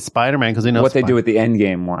 Well, maybe Spider-Man, because we know what they do with the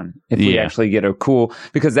Endgame one. If we actually get a cool,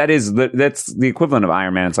 because that's the equivalent of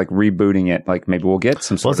Iron Man. It's like rebooting it. Like, maybe we'll get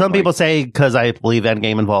some. Some people say, because I believe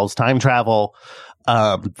Endgame involves time travel,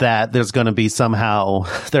 that there's going to be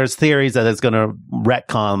there's theories that it's going to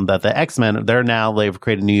retcon that the X-Men, they've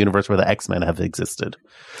created a new universe where the X-Men have existed.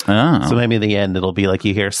 Oh. So maybe in the end it'll be like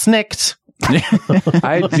you hear snicked.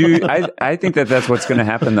 I think that's what's going to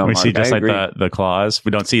happen though. We Mark. see just the claws.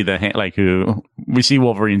 We don't see the hand, we see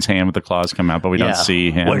Wolverine's hand with the claws come out, but we don't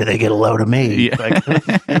see him. Where do they get a load of me? Yeah.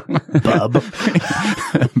 Bub.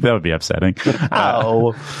 That would be upsetting.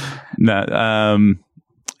 Oh.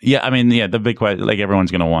 Yeah, I mean, the big question, everyone's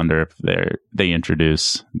going to wonder if they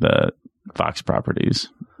introduce the Fox properties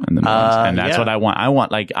and the and that's what I want. I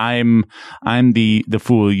want I'm the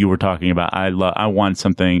fool you were talking about. I want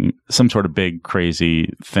some sort of big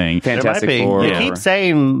crazy thing. Fantastic Four. You keep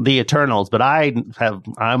saying the Eternals, but I'm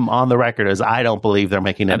on the record as I don't believe they're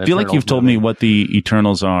making it. I feel like you've told me what the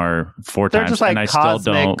Eternals are 4 they're times, just and I still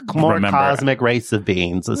don't remember. Cosmic race of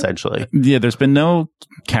beings, essentially. Yeah, there's been no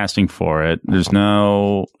casting for it. There's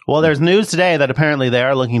no. Well, there's news today that apparently they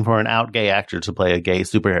are looking for an out gay actor to play a gay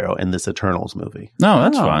superhero in this Eternals movie. No,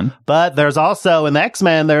 that's fun. But there's also in the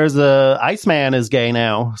X-Men, there's Iceman is gay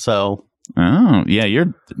now. So. Oh yeah,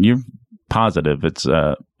 you're positive it's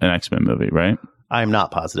an X-Men movie, right? I'm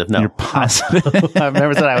not positive. No, you're positive. I've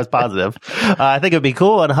never said I was positive. I think it'd be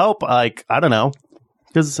cool and hope. Like, I don't know.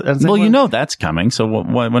 Well, that's coming. So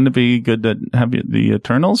wouldn't it be good to have the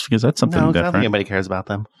Eternals? Because that's something different. I don't think anybody cares about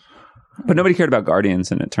them. But nobody cared about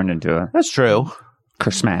Guardians, and it turned into a... That's true.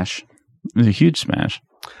 Smash. It was a huge smash.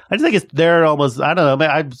 I just think they're almost, I don't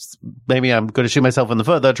know, maybe I'm going to shoot myself in the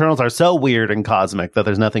foot. The Eternals are so weird and cosmic that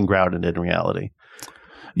there's nothing grounded in reality.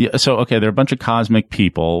 Yeah. So, okay, they're a bunch of cosmic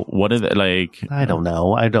people. What are they like? I don't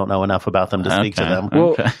know. I don't know enough about them to speak to them.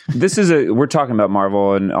 Well, we're talking about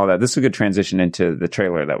Marvel and all that. This is a good transition into the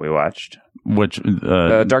trailer that we watched. Which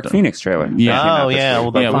the Dark Phoenix trailer? Yeah. Oh, yeah.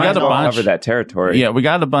 Well, we got a bunch. Cover that territory. Yeah, we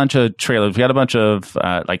got a bunch of trailers. We got a bunch of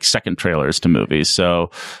like second trailers to movies.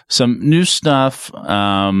 So some new stuff.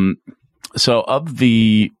 So of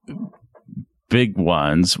the big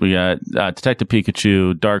ones, we got Detective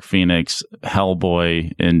Pikachu, Dark Phoenix,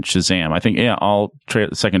 Hellboy, and Shazam. I think all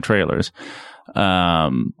second trailers.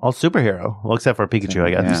 All superhero, well, except for Pikachu,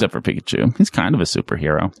 I guess. Yeah. Except for Pikachu, he's kind of a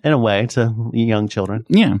superhero in a way to young children.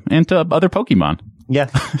 Yeah, and to other Pokemon. Yeah,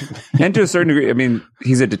 and to a certain degree. I mean,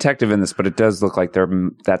 he's a detective in this, but it does look like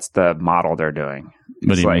that's the model they're doing.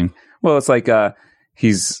 What do you mean? Well, it's like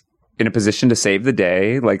he's in a position to save the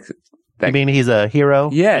day, like. You mean he's a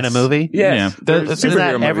hero in a movie? Yes. Yeah. Is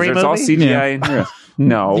that every movie? It's all CGI and heroes.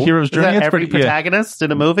 No. The hero's journey. Is that every protagonist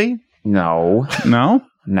in a movie? No. No?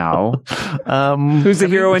 No. Who's the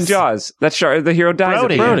hero in Jaws? That shark. The hero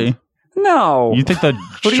dies. Brody. No. You think the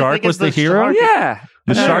shark was the hero? Shark? Yeah.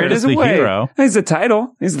 The shark is the hero. He's the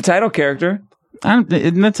title. He's the title character. That's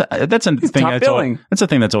a thing. That's a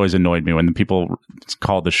thing that's always annoyed me when people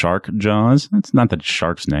call the shark Jaws. That's not the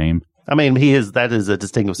shark's name. I mean, that is a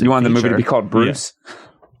distinguishing. You want the movie to be called Bruce? Yeah.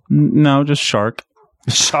 No, just Shark.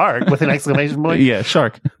 Shark with an exclamation point? Yeah,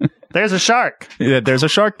 Shark. There's a shark. Yeah, there's a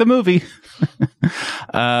shark, the movie.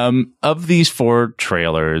 Of these 4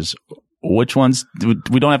 trailers, which ones,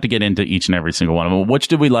 we don't have to get into each and every single one of them. Which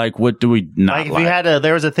do we like? What do we not like? If you had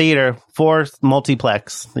there was a theater, 4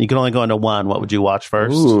 multiplex, you could only go into one, what would you watch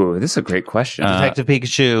first? Ooh, this is a great question. Detective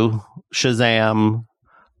Pikachu, Shazam,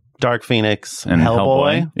 Dark Phoenix, and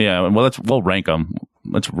Hellboy. Yeah, well, we'll rank them.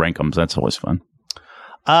 Let's rank them. That's always fun.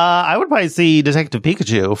 I would probably see Detective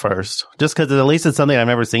Pikachu first, just because at least it's something I've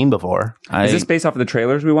never seen before. Is this based off of the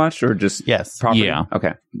trailers we watched, or just property? Yeah.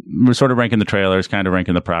 Okay. We're sort of ranking the trailers, kind of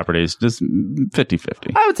ranking the properties, just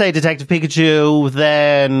 50-50. I would say Detective Pikachu,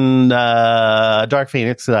 then Dark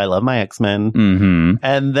Phoenix, because I love my X-Men. Mm-hmm.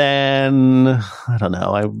 And then, I don't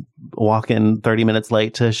know, I walk in 30 minutes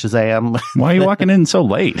late to Shazam. Why are you walking in so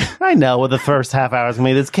late? I know, with the first half hour is going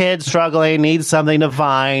to be this kid struggling, needs something to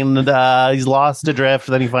find, he's lost adrift,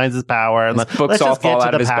 then he finds his power, and let's just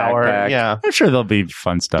get to the power. Backpack. Yeah, I'm sure there'll be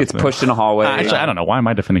fun stuff. Gets pushed in a hallway. Actually, I don't know. Why am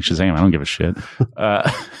I defending Shazam? I don't give a shit.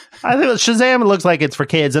 I think Shazam looks like it's for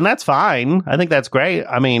kids, and that's fine. I think that's great.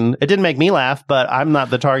 I mean, it didn't make me laugh, but I'm not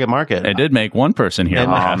the target market. It did make one person here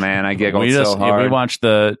laugh. Oh man, I giggled so hard.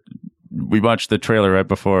 We watched the trailer right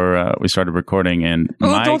before we started recording, and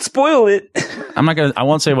don't spoil it. I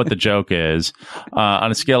won't say what the joke is.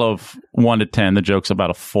 On a scale of 1 to 10, the joke's about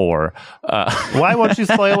a 4. Why won't you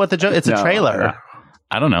spoil what the joke? It's a trailer.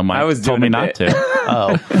 I don't know. Mike told me not to.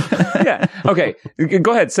 Oh. Yeah. Okay.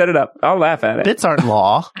 Go ahead. Set it up. I'll laugh at it. Bits aren't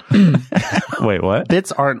law. Wait, what?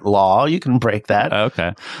 Bits aren't law. You can break that.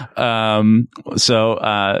 Okay. So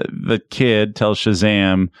the kid tells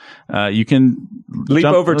Shazam, you can leap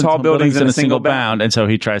over tall buildings in a single bound. And so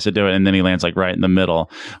he tries to do it, and then he lands like right in the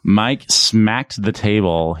middle. Mike smacked the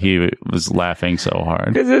table. He was laughing so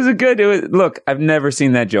hard. It was good. Look, I've never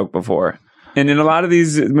seen that joke before. And in a lot of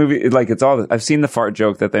these movies, like I've seen the fart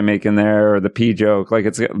joke that they make in there, or the pee joke. Like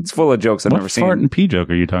it's full of jokes I've never seen. What fart and pee joke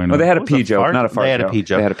are you talking about? Well, they had a pee joke, not a fart joke. They had a pee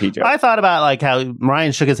joke. They had a pee joke. I thought about like how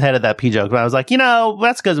Ryan shook his head at that pee joke, but I was like,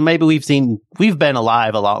 that's because maybe we've been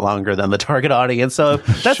alive a lot longer than the target audience. So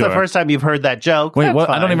if that's the first time you've heard that joke. Wait, what?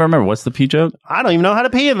 I don't even remember. What's the pee joke? I don't even know how to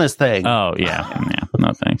pee in this thing. Oh yeah.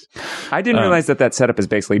 No thanks. I didn't realize that setup is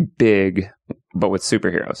basically big, but with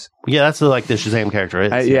superheroes. Yeah, that's like the Shazam character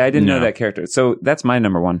is. I didn't know that character. So that's my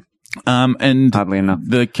number one. And oddly enough,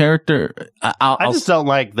 the character, I just don't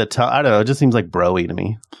like I don't know. It just seems like bro-y to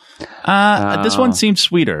me. This one seems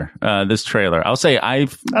sweeter. This trailer, I'll say I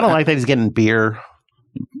don't like that he's getting beer.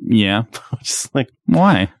 Yeah, just like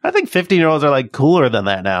why? I think 15-year-olds are like cooler than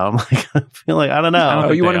that now. I'm like, I feel like I don't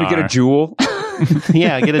know. you want him to get a Juul?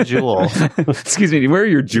 Yeah, get a Jewel. Excuse me, where are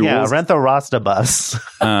your jewels? Yeah, rent the Rasta bus.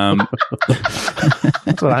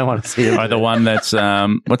 That's what I want to see. Or the one that's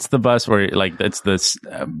what's the bus where like it's this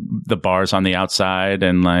the bars on the outside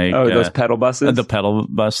and like those pedal buses, the pedal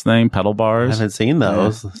bus thing, pedal bars. I haven't seen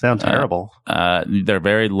those. Sound terrible. They're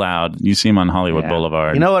very loud. You see them on Hollywood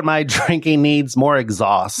Boulevard. You know what my drinking needs? More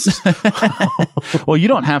exhaust. Well, you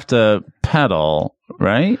don't have to pedal,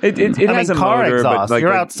 right? It has a car motor, exhaust. but like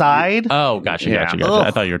you're outside. Oh, gotcha. Ugh.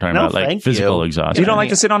 I thought you were talking about like physical exhaust. You don't like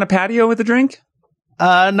to sit on a patio with a drink?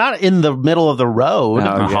 Not in the middle of the road.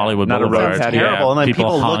 Hollywood not Boulevard. It's terrible. And then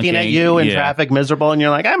people looking at you in traffic, miserable, and you're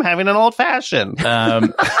like, I'm having an old fashioned.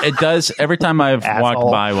 It does. Every time I've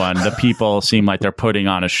walked by one, the people seem like they're putting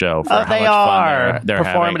on a show for how they much are. fun they're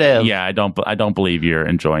Performative. having. Yeah, I don't believe you're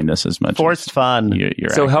enjoying this as much. Forced fun. You're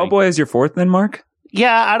so acting. Hellboy is your fourth then, Mark?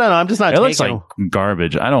 Yeah, I don't know. I'm just not It taking looks like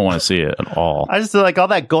garbage. I don't want to see it at all. I just like all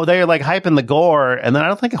that gore. They're like hyping the gore, and then I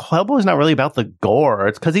don't think Hellboy's not really about the gore.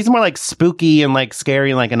 It's because he's more like spooky and like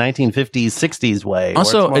scary in like a 1950s, 60s way.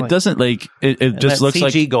 Also, it doesn't like it just looks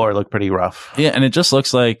CG like gore looked pretty rough. Yeah, and it just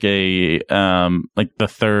looks like a like the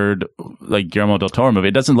third like Guillermo del Toro movie.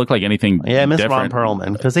 It doesn't look like anything. Yeah, I miss different. Ron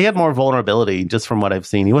Perlman because he had more vulnerability just from what I've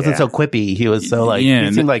seen. He wasn't so quippy. He was so like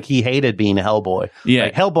he seemed like he hated being Hellboy. Yeah,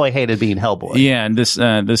 like Hellboy hated being Hellboy. Yeah, and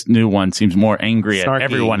this new one seems more angry Snarky. at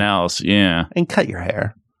everyone else. Yeah, and cut your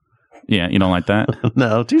hair. Yeah, you don't like that?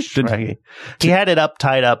 No, too shaggy. He had it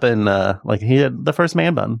tied up in like he had the first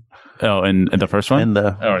man bun. Oh, in the first one? In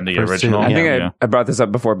the original? I think I brought this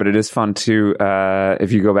up before, but it is fun too.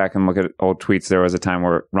 If you go back and look at old tweets, there was a time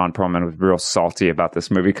where Ron Perlman was real salty about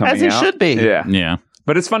this movie coming out. As he should be. Yeah.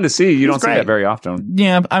 But it's fun to see. You don't see that very often.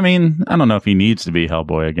 Yeah, I mean, I don't know if he needs to be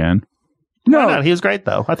Hellboy again. No, he was great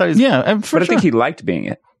though. I thought he was. Yeah, but I think he liked being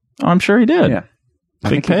it. Oh, I'm sure he did. Yeah. I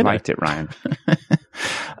think he liked it, Ryan.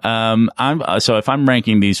 So if I'm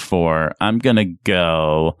ranking these four, I'll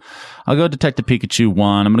go Detective Pikachu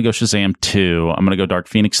 1, I'm gonna go Shazam 2, I'm gonna go Dark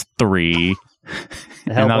Phoenix 3.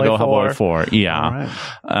 And I'll go Hellboy 4. Yeah.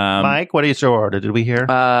 Right. Mike, what is your order? Did we hear?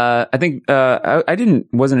 I think I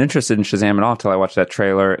wasn't interested in Shazam at all until I watched that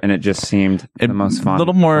trailer, and it just seemed the most fun. A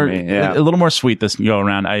little more sweet this go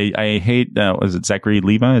around. I hate. Was it Zachary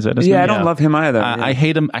Levi? Is that his name? I don't love him either. I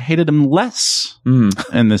hate him. I hated him less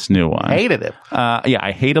in this new one. Hated him.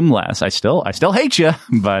 I hate him less. I still hate you,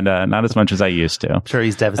 but not as much as I used to. I'm sure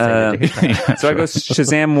he's devastated. So I go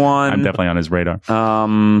Shazam 1. I'm definitely on his radar.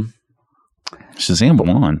 Shazam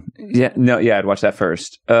 1. I'd watch that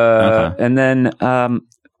first. And then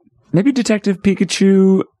maybe Detective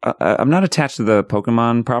Pikachu. I'm not attached to the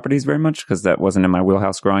Pokemon properties very much because that wasn't in my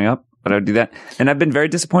wheelhouse growing up, but I would do that. And I've been very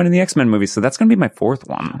disappointed in the X-Men movies, so that's going to be my fourth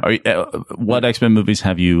one. What X-Men movies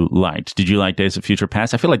have you liked? Did you like Days of Future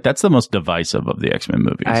Past? I feel like that's the most divisive of the X-Men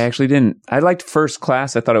movies. I actually didn't. I liked First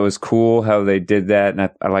Class. I thought it was cool how they did that, and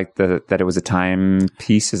I liked that it was a time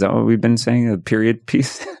piece. Is that what we've been saying? A period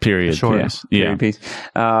piece? Period sure. piece. Period piece.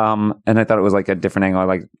 And I thought it was like a different angle. I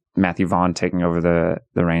like Matthew Vaughn taking over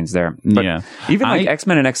the reins there. But even like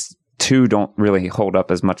X-Men and X2 don't really hold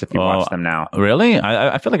up as much if you watch them now. Really?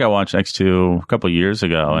 I feel like I watched X2 a couple of years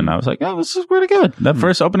ago, and I was like, oh, this is pretty good. That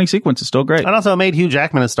first opening sequence is still great. And also it made Hugh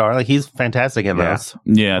Jackman a star. Like, he's fantastic in those.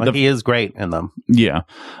 Yeah. Like, he is great in them. Yeah.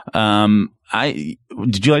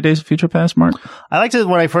 Did you like Days of Future Past, Mark? I liked it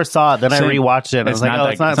when I first saw it. Then I rewatched it. And I was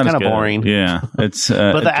like, it's kind of boring. Yeah. It's,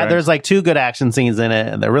 but there's like two good action scenes in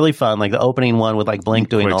it, and they're really fun. Like the opening one with like Blink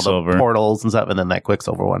doing all the portals and stuff, and then that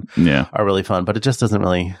Quicksilver one. Yeah. Are really fun, but it just doesn't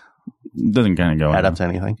really kind of go add up to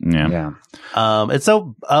anything. Yeah. It's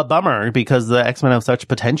so bummer because the X-Men have such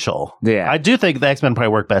potential. Yeah. I do think the X-Men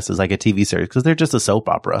probably work best as like a TV series because they're just a soap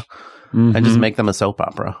opera, and just make them a soap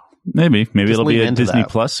opera. Maybe it'll be a Disney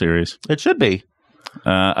Plus series. It should be.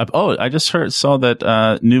 I just saw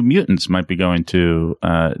that New Mutants might be going to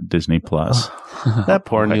Disney Plus. That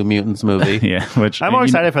poor New Mutants movie. Yeah, which I'm more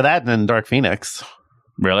excited for that than Dark Phoenix.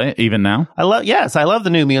 Really? Even now? I love the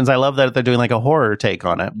New Mutants. I love that they're doing like a horror take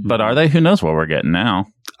on it. But are they? Who knows what we're getting now?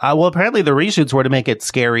 Well, apparently the reshoots were to make it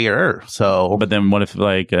scarier. So, but then what if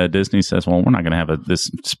like Disney says, "Well, we're not going to have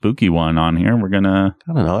this spooky one on here. We're gonna."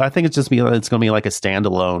 I don't know. I think it's going to be like a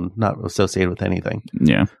standalone, not associated with anything.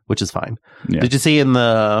 Yeah, which is fine. Yeah. Did you see in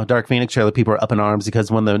the Dark Phoenix trailer, people are up in arms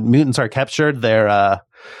because when the mutants are captured, they're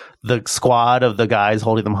the squad of the guys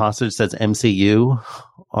holding them hostage says MCU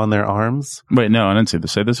on their arms. Wait, no, I didn't see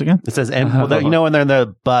this. Say this again. It says, well, you know, when they're in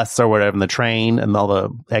the bus or whatever, in the train, and all the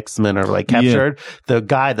X-Men are like captured,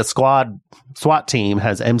 the squad SWAT team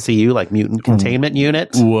has MCU, like Mutant Containment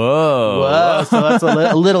Unit. Whoa. So that's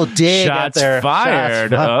a little dig shots at their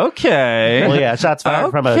fired. Okay. Well, yeah, shots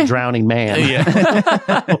fired from a drowning man.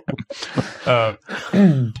 Yeah.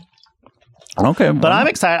 Okay. But I'm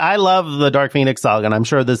excited. I love the Dark Phoenix saga, and I'm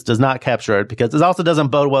sure this does not capture it because it also doesn't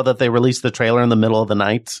bode well that they released the trailer in the middle of the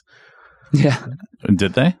night. Yeah.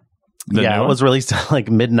 Did they? It was released at like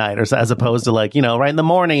midnight or so, as opposed to like, you know, right in the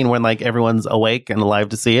morning when like everyone's awake and alive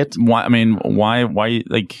to see it. Why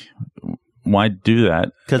do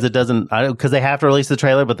that? Because it doesn't, because they have to release the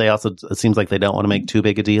trailer, but they also, it seems like they don't want to make too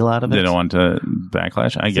big a deal out of it. They don't want to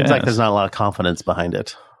backlash, I guess. Seems like there's not a lot of confidence behind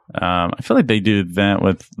it. I feel like they do that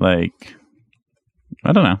with like,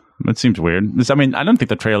 I don't know. It seems weird. I mean, I don't think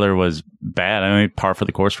the trailer was bad. I mean, par for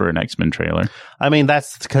the course for an X-Men trailer. I mean,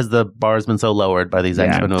 that's because the bar has been so lowered by these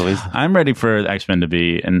X-Men movies. I'm ready for X-Men to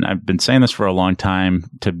be, and I've been saying this for a long time,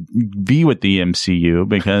 to be with the MCU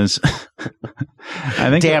because I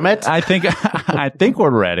think. Damn it! I think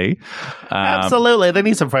we're ready. Absolutely, they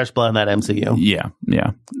need some fresh blood in that MCU.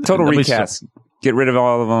 Yeah. Total recast. Get rid of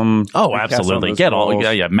all of them. Oh, absolutely. Get all.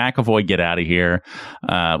 Yeah. McAvoy, get out of here.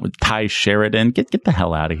 With Ty Sheridan, get the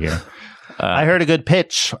hell out of here. I heard a good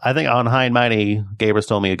pitch. I think on High and Mighty, Gabrus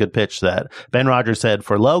told me a good pitch that Ben Rogers said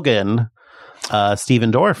for Logan,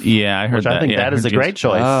 Stephen Dorff. Yeah, I heard that. I think that is a great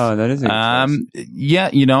choice. Oh, that is a good choice. Yeah,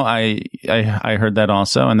 you know, I heard that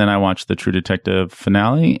also, and then I watched the True Detective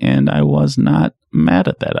finale, and I was not mad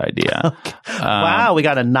at that idea. Wow, we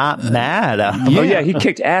got a not mad. Oh yeah, he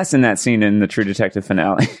kicked ass in that scene in the True Detective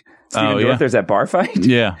finale. Stephen Dorff, there's that bar fight.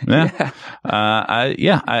 Yeah. He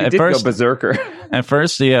at did first, go berserker. At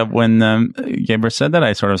first, when Gabriel said that,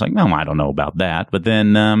 I sort of was like, no, I don't know about that. But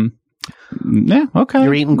then, okay.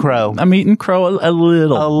 You're eating crow. I'm eating crow a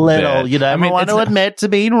little. Bit. You never want to admit to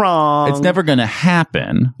being wrong. It's never going to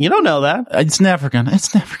happen. You don't know that. It's never gonna.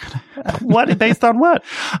 What? Based on what?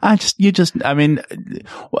 They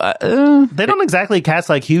don't exactly cast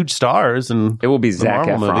like huge stars, and it will be Zac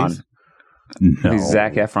Efron. Movies. No.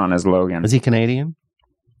 Zac Efron as Logan. Is he Canadian?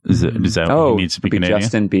 Is that what he needs to be Canadian?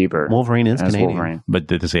 Justin Bieber. Wolverine is Canadian. Wolverine. But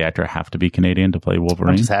does the actor have to be Canadian to play Wolverine?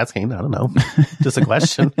 I'm just asking. I don't know. Just a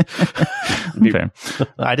question. Okay.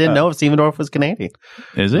 I didn't know if Stephen Dorff was Canadian.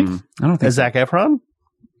 Is he? I don't think Is Zac Efron?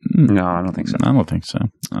 No, I don't think so. I don't think so.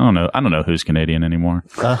 I don't know who's Canadian anymore.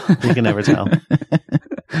 You can never tell.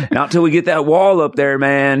 Not till we get that wall up there,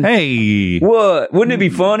 man. Hey. What? Wouldn't it be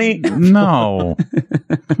funny? No.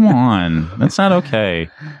 Come on. That's not okay.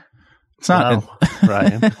 It's not. Wow,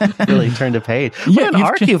 Ryan. Really turned a page. What an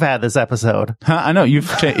arc you've had this episode. I know. You've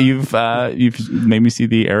made me see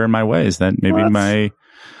the error in my ways. That maybe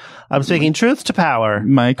I'm speaking truth to power.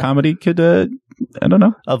 My comedy could, I don't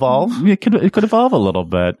know. Evolve? It could evolve a little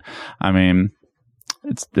bit. I mean,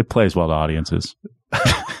 it plays well to audiences.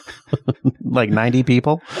 Like 90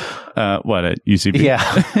 people? What, at UCB? Yeah.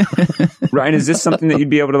 Ryan, is this something that you'd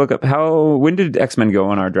be able to look up? When did X-Men go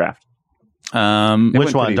on our draft?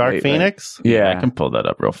 Which one? Dark late, Phoenix? Right? Yeah. I can pull that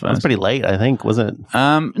up real fast. That's pretty late, I think, wasn't it?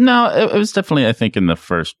 No, it was definitely, I think, in the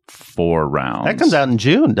first 4 rounds. That comes out in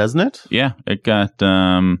June, doesn't it? Yeah, it got,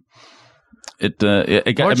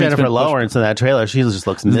 it got Jennifer Lawrence in that trailer. She just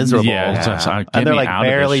looks miserable. Yeah. And they're like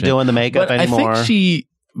barely doing the makeup anymore.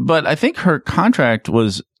 I think her contract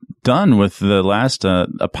was done with the last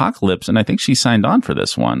Apocalypse, and I think she signed on for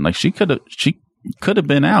this one. Like she could have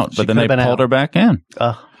been out, but then they pulled her back in.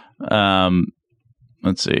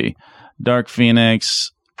 Let's see, Dark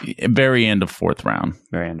Phoenix, very end of 4th round.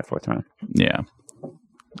 Very end of 4th round. Yeah.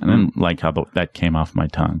 I didn't like how that came off my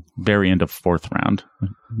tongue. Very end of 4th round.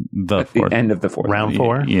 The end of the 4th round.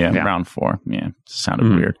 4? Yeah, round 4. Yeah.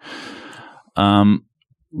 Sounded weird.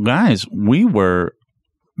 Guys, we were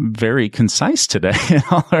very concise today in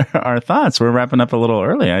all our thoughts. We're wrapping up a little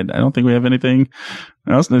early. I don't think we have anything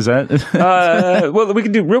else. Is that? Well, we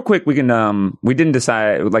can do real quick. We didn't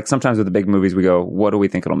decide, like sometimes with the big movies, we go, what do we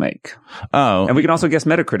think it'll make? Oh. And we can also guess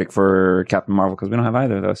Metacritic for Captain Marvel because we don't have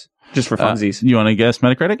either of those. Just for funsies. You want to guess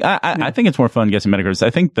Metacritic? I think it's more fun guessing Metacritic. I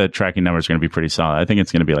think the tracking number is going to be pretty solid. I think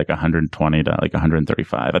it's going to be like 120 to like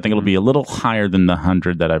 135. I think it'll be a little higher than the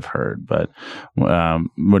 100 that I've heard. But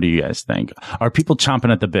what do you guys think? Are people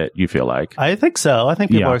chomping at the bit, you feel like? I think so. I think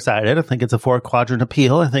people are excited. I think it's a 4-quadrant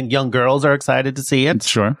appeal. I think young girls are excited to see it.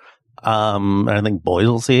 Sure. I think boys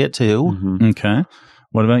will see it too. Mm-hmm. Okay.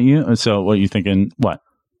 What about you? So what are you thinking? What?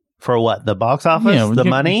 For what? The box office? Yeah, the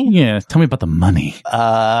money? Yeah. Tell me about the money.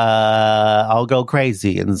 I'll go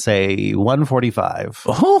crazy and say 145.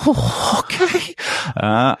 Oh, okay.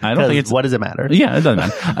 I don't think it's... What does it matter? Yeah, it doesn't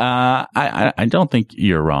matter. I don't think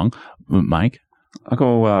you're wrong. Mike? I'll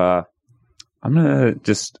go, I'm going to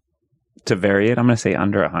just, to vary it, I'm going to say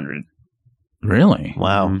under 100. Really?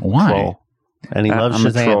 Wow. Why? Troll. And he loves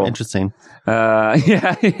Shazam. Interesting.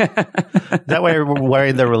 Yeah. Is that why you're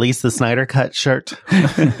wearing the Release the Snyder Cut shirt?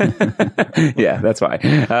 Yeah, that's why.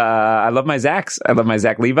 I love my Zachs. I love my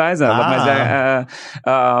Zach Levi's. I love my Zach.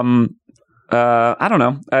 I don't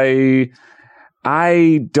know.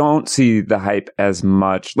 I don't see the hype as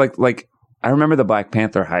much. Like I remember the Black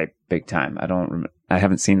Panther hype big time. I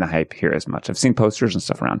haven't seen the hype here as much. I've seen posters and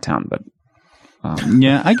stuff around town, but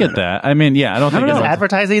yeah, I get that. I mean, yeah, I don't think it's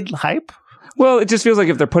advertising hype. Well, it just feels like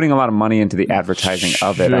if they're putting a lot of money into the advertising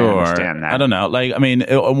of it, I understand that. I don't know. Like, I mean,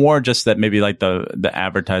 more just that maybe like the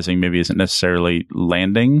advertising maybe isn't necessarily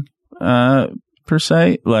landing per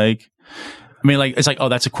se. Like, I mean, like it's like, oh,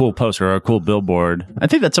 that's a cool poster or a cool billboard. I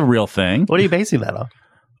think that's a real thing. What are you basing that on?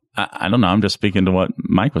 I don't know. I'm just speaking to what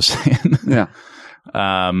Mike was saying. Yeah.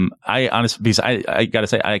 I honestly, because I gotta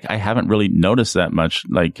say, I haven't really noticed that much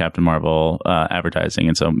like Captain Marvel advertising,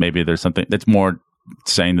 and so maybe there's something that's more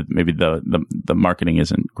saying that maybe the marketing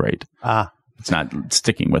isn't great. It's not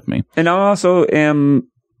sticking with me. And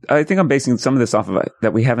I think I'm basing some of this off of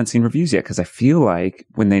that we haven't seen reviews yet, because I feel like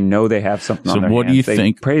when they know they have something on their hands,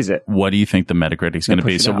 they praise it. What do you think the Metacritic's going to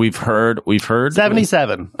be? So we've heard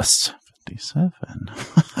 77. 77.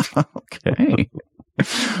 Okay.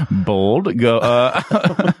 Bold. Go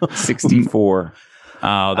 64.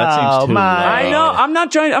 Oh, that seems too low. I know. I'm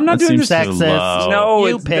not trying. I'm not doing this sexist.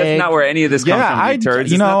 No, that's not where any of this comes from.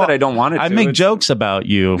 Turds. It's not that I don't want it to. I make jokes about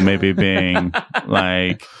you maybe being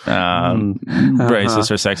like racist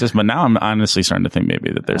or sexist, but now I'm honestly starting to think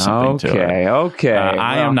maybe that there's something to it. Okay.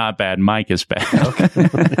 I am not bad. Mike is bad.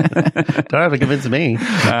 Don't have to convince me.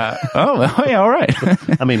 Yeah, all right.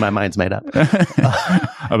 I mean, my mind's made up.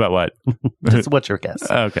 About what? Just what's your guess?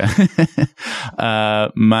 Okay.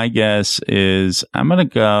 My guess is I'm going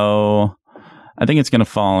to go, I think it's going to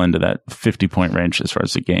fall into that 50-point range as far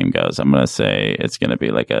as the game goes. I'm going to say it's going to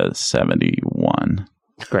be like a 71.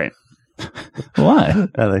 Great. Why?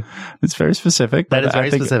 It's very specific. That is very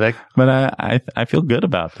specific. But I feel good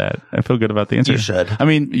about that. I feel good about the answer. You should. I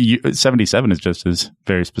mean, 77 is just as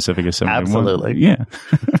very specific as 71. Absolutely. Yeah.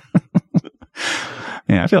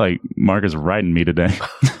 Yeah, I feel like Mark is riding me today.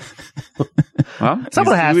 Well,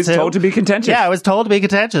 someone has to. He was told to be contentious. Yeah, I was told to be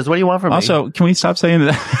contentious. What do you want from me? Also, can we stop saying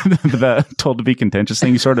the told to be contentious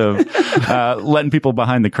thing? You sort of letting people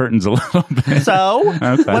behind the curtains a little bit. So,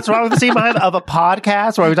 okay. What's wrong with the scene of a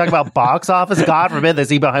podcast where we talk about box office? God forbid they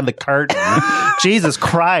see behind the curtain. Jesus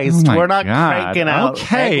Christ, we're not cranking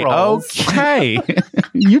out egg rolls. Okay,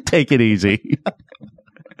 you take it easy.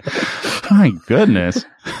 My goodness.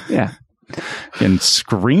 Yeah. Getting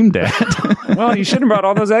screamed at. Well, you shouldn't have brought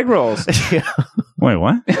all those egg rolls. Yeah. Wait,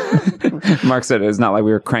 what? Mark said it's not like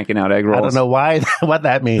we were cranking out egg rolls. I don't know what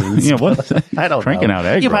that means. Yeah, what? I don't cranking know. Out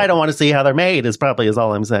egg You rolls. probably don't want to see how they're made is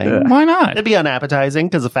all I'm saying. Why not? It'd be unappetizing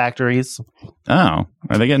because of factories. Oh,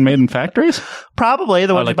 are they getting made in factories? Probably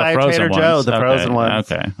the ones like you buy at Trader Joe, the frozen ones.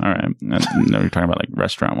 Okay, all right. No, you're talking about like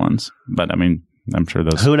restaurant ones, but I mean, I'm sure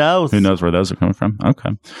those. Who knows? Who knows where those are coming from?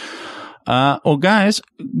 Okay. Well, guys,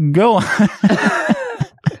 go on.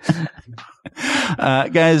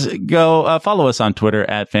 Guys, go follow us on Twitter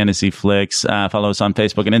at Fantasy Flicks. Follow us on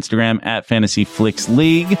Facebook and Instagram at Fantasy Flicks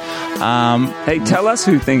League. Hey, tell us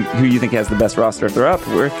who you think has the best roster if they're up.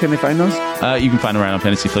 Where can they find those? You can find them right on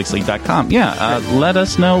fantasyflicksleague.com. Yeah, let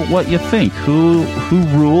us know what you think. Who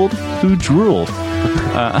ruled? Who drooled?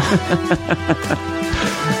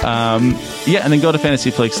 Yeah, and then go to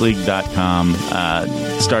fantasyflicksleague.com.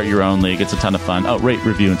 Start your own league. It's a ton of fun. Oh, rate,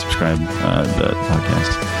 review, and subscribe the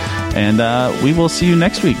podcast. And we will see you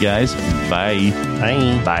next week, guys. Bye.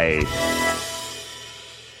 Bye. Bye.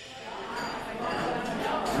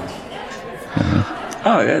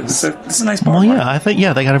 Oh, yeah, this is a nice bar. Well, yeah, I think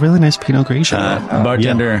they got a really nice Pinot Grigio.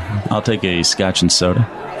 Bartender, I'll take a scotch and soda.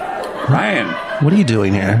 Ryan, what are you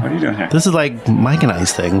doing here? What are you doing here? This is like Mike and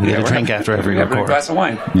I's thing. We got to drink after every record. A glass of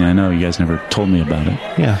wine. Yeah, I know you guys never told me about it.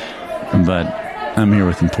 Yeah, but I'm here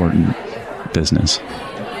with important business.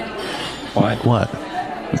 What?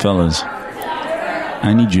 Fellas,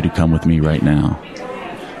 I need you to come with me right now.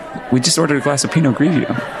 We just ordered a glass of Pinot Grigio.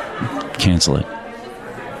 Cancel it.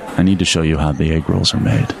 I need to show you how the egg rolls are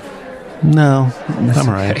made. No, I'm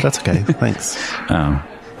all right. That's okay. Thanks. Oh.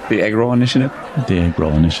 The Egg Roll Initiative? The Egg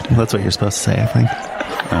Roll Initiative. That's what you're supposed to say, I think.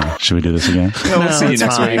 Should we do this again? No, we'll see you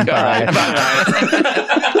next week. All right.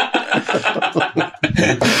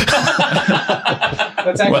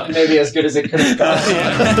 That's actually maybe as good as it could have gone.